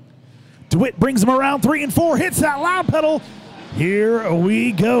 DeWitt brings him around 3 and 4, hits that loud pedal. Here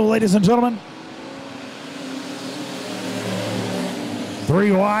we go, ladies and gentlemen.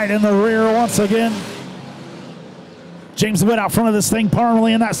 3 wide in the rear once again. James DeWitt out front of this thing.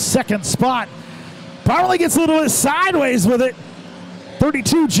 Parmalee in that second spot. Parmalee gets a little bit sideways with it.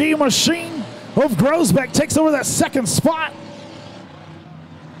 32G machine of Grosbeck takes over that second spot.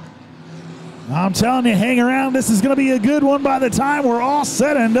 I'm telling you, hang around. This is going to be a good one by the time we're all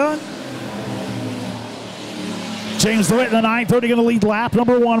said and done. James DeWitt in the 930 going to lead lap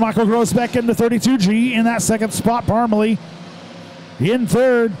number 1. Michael Grosbeck in the 32G in that second spot. Parmalee in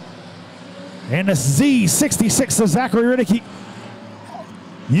 3rd. And the Z66 of Zachary Riddick.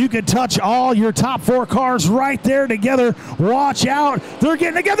 You could touch all your top 4 cars right there together. Watch out. They're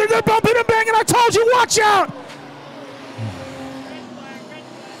getting together. They're bumping and banging. I told you, watch out.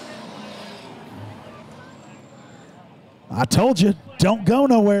 I told you, don't go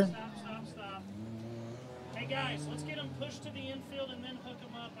nowhere. Stop. Hey, guys, let's get them pushed to the infield and then hook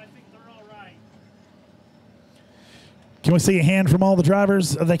them up. I think they're all right. Can we see a hand from all the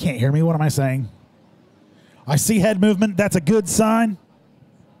drivers? Oh, they can't hear me. What am I saying? I see head movement. That's a good sign.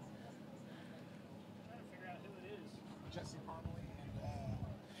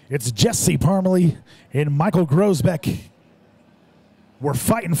 It's Jesse Parmalee and Michael Grosbeck. We're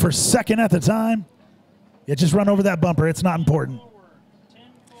fighting for second at the time. Yeah, just run over that bumper. It's not important.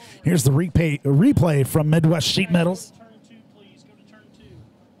 Here's the replay from Midwest Sheet Metals. Turn 2, please. Go to turn 2.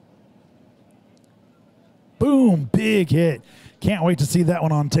 Boom, big hit. Can't wait to see that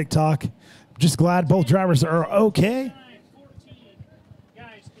one on TikTok. Just glad both drivers are okay.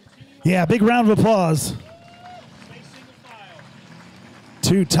 Yeah, big round of applause.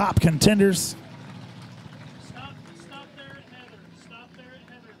 2 top contenders. Stop there at Heather. Stop there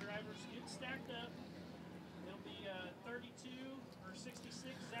at Heather, drivers. Get stacked up. It'll be 32 or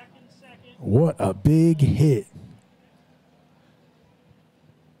 66, Zach in second. What a big hit.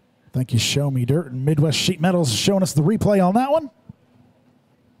 Thank you, Show Me Dirt and Midwest Sheet Metals, showing us the replay on that one.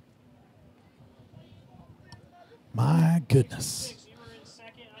 My goodness.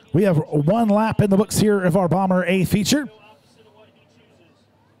 We have 1 lap in the books here of our Bomber A feature.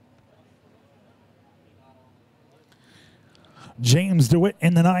 James DeWitt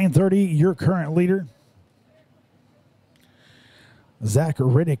in the 930, your current leader. Zach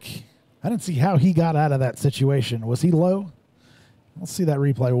Riddick. I didn't see how he got out of that situation. Was he low? Let's see that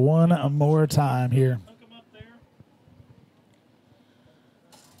replay one more time here.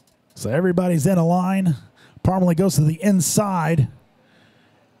 So everybody's in a line. Parmalee goes to the inside.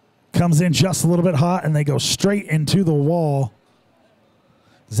 Comes in just a little bit hot, and they go straight into the wall.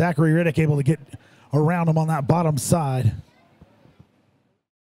 Zachary Riddick able to get around him on that bottom side.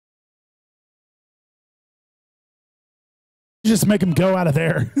 Just make him go out of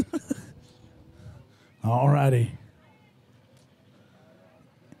there. All righty.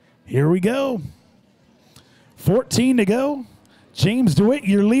 Here we go. 14 to go. James DeWitt,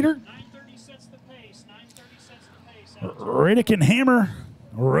 your leader. 9:30 sets the pace. 9:30 sets the pace. Riddick and Hammer,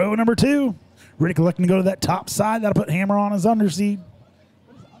 row number 2. Riddick looking to go to that top side. That'll put Hammer on his underseed.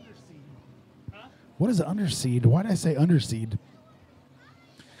 What is an underseed? Why did I say underseed?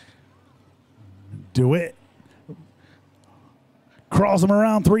 DeWitt crawls him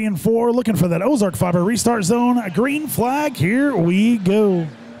around 3 and 4, looking for that Ozark Fiber restart zone. A green flag. Here we go.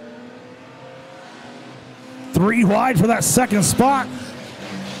 3 wide for that second spot.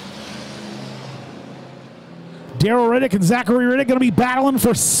 Daryl Riddick and Zachary Riddick going to be battling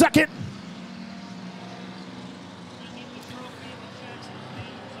for second.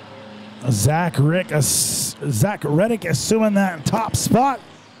 Zach Riddick assuming that top spot.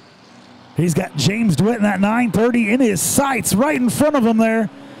 He's got James DeWitt in that 930 in his sights right in front of him there.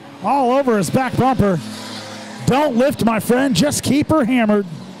 All over his back bumper. Don't lift, my friend. Just keep her hammered.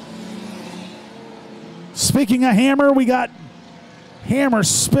 Speaking of hammer, we got Hammer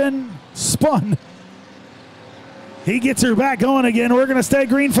spun. He gets her back going again. We're going to stay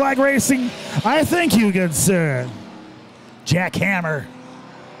green flag racing. I thank you, good sir. Jack Hammer.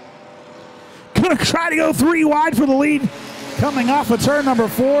 Going to try to go 3 wide for the lead. Coming off of turn number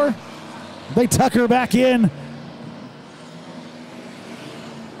 4. They tuck her back in.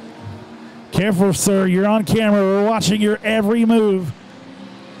 Careful, sir. You're on camera. We're watching your every move.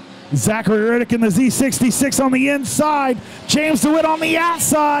 Zachary Riddick in the Z66 on the inside. James DeWitt on the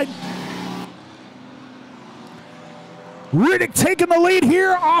outside. Riddick taking the lead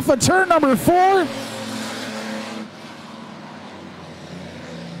here off of turn number 4.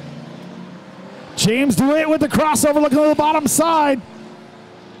 James DeWitt with the crossover looking to the bottom side.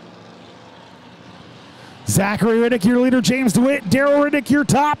 Zachary Riddick, your leader. James DeWitt. Daryl Riddick, your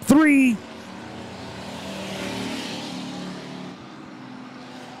top 3.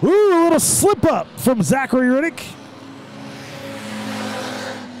 Ooh, a little slip up from Zachary Riddick.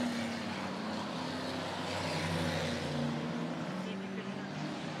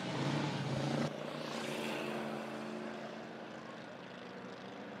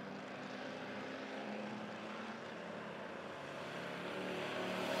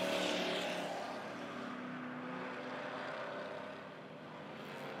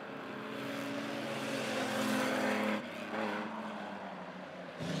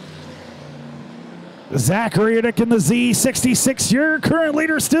 Zachary Riddick in the Z66, your current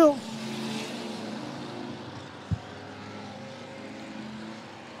leader still.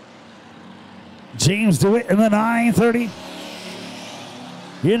 James DeWitt in the 930.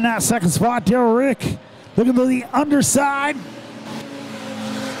 In that second spot, Daryl Riddick looking to the underside.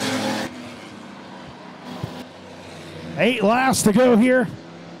 8 laps to go here.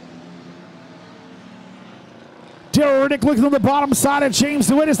 Daryl Riddick looking on the bottom side of James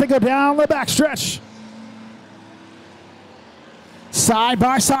DeWitt as they go down the backstretch. Side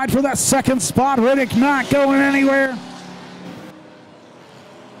by side for that second spot. Riddick not going anywhere.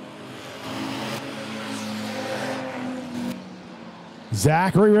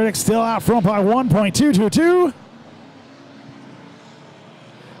 Zachary Riddick still out front by 1.222.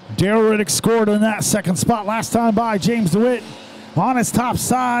 Daryl Riddick scored in that second spot last time by James DeWitt on his top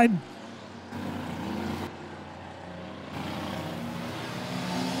side.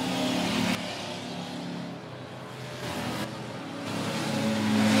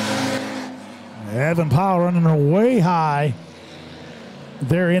 Evan Powell running way high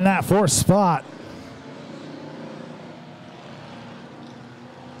there in that 4th spot.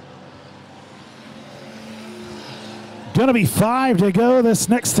 Gonna be 5 to go this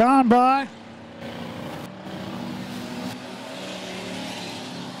next time by.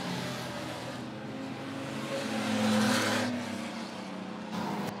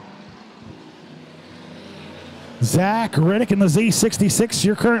 Zach Riddick in the Z66,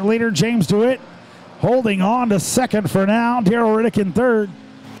 your current leader, James DeWitt. Holding on to second for now. Daryl Riddick in 3rd.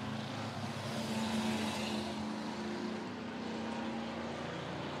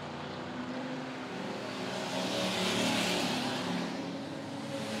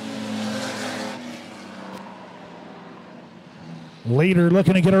 Leader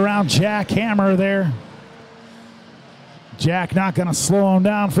looking to get around Jack Hammer there. Jack not going to slow him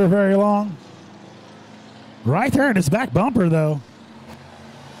down for very long. Right there in his back bumper, though.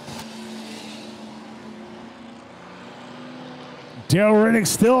 Daryl Riddick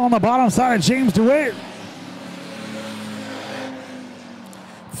still on the bottom side of James DeWitt.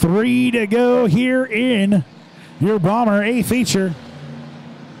 3 to go here in your Bomber A feature.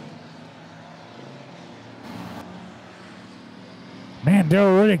 Man,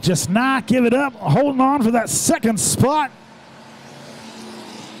 Daryl Riddick just not giving up, holding on for that second spot.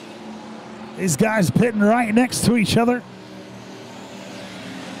 These guys pitting right next to each other.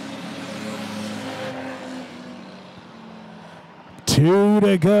 Two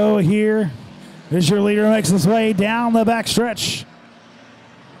to go here as your leader makes his way down the backstretch.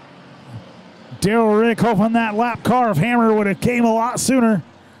 Daryl Riddick hoping that lap car of Hammer would have came a lot sooner.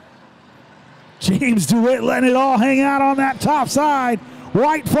 James DeWitt letting it all hang out on that top side.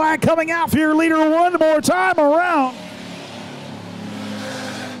 White flag coming out for your leader one more time around.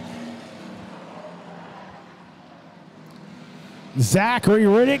 Zachary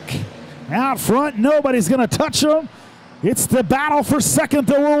Riddick out front. Nobody's going to touch him. It's the battle for second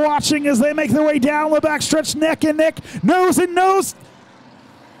that we're watching as they make their way down the backstretch, neck and neck, nose and nose.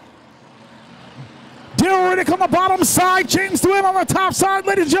 Daryl Riddick on the bottom side, James DeWitt on the top side.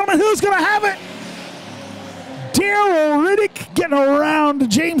 Ladies and gentlemen, who's going to have it? Daryl Riddick getting around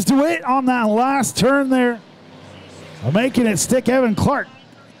James DeWitt on that last turn there. Making it stick. Evan Clark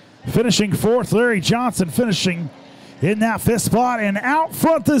finishing fourth. Larry Johnson finishing in that fifth spot. And out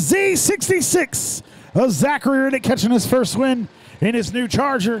front, the Z66 of Zachary Riddick catching his first win in his new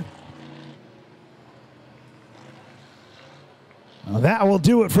Charger. Now that will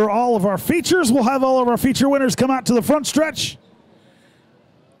do it for all of our features. We'll have all of our feature winners come out to the front stretch.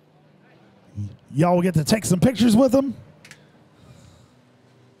 Y'all will get to take some pictures with them.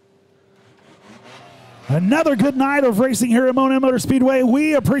 Another good night of racing here at Monett Motor Speedway.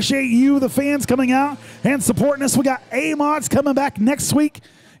 We appreciate you, the fans, coming out and supporting us. We got A-Mods coming back next week,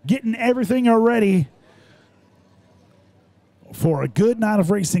 getting everything ready for a good night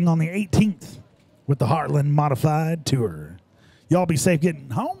of racing on the 18th with the Heartland Modified Tour. Y'all be safe getting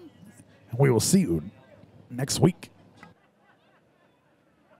home, and we will see you next week.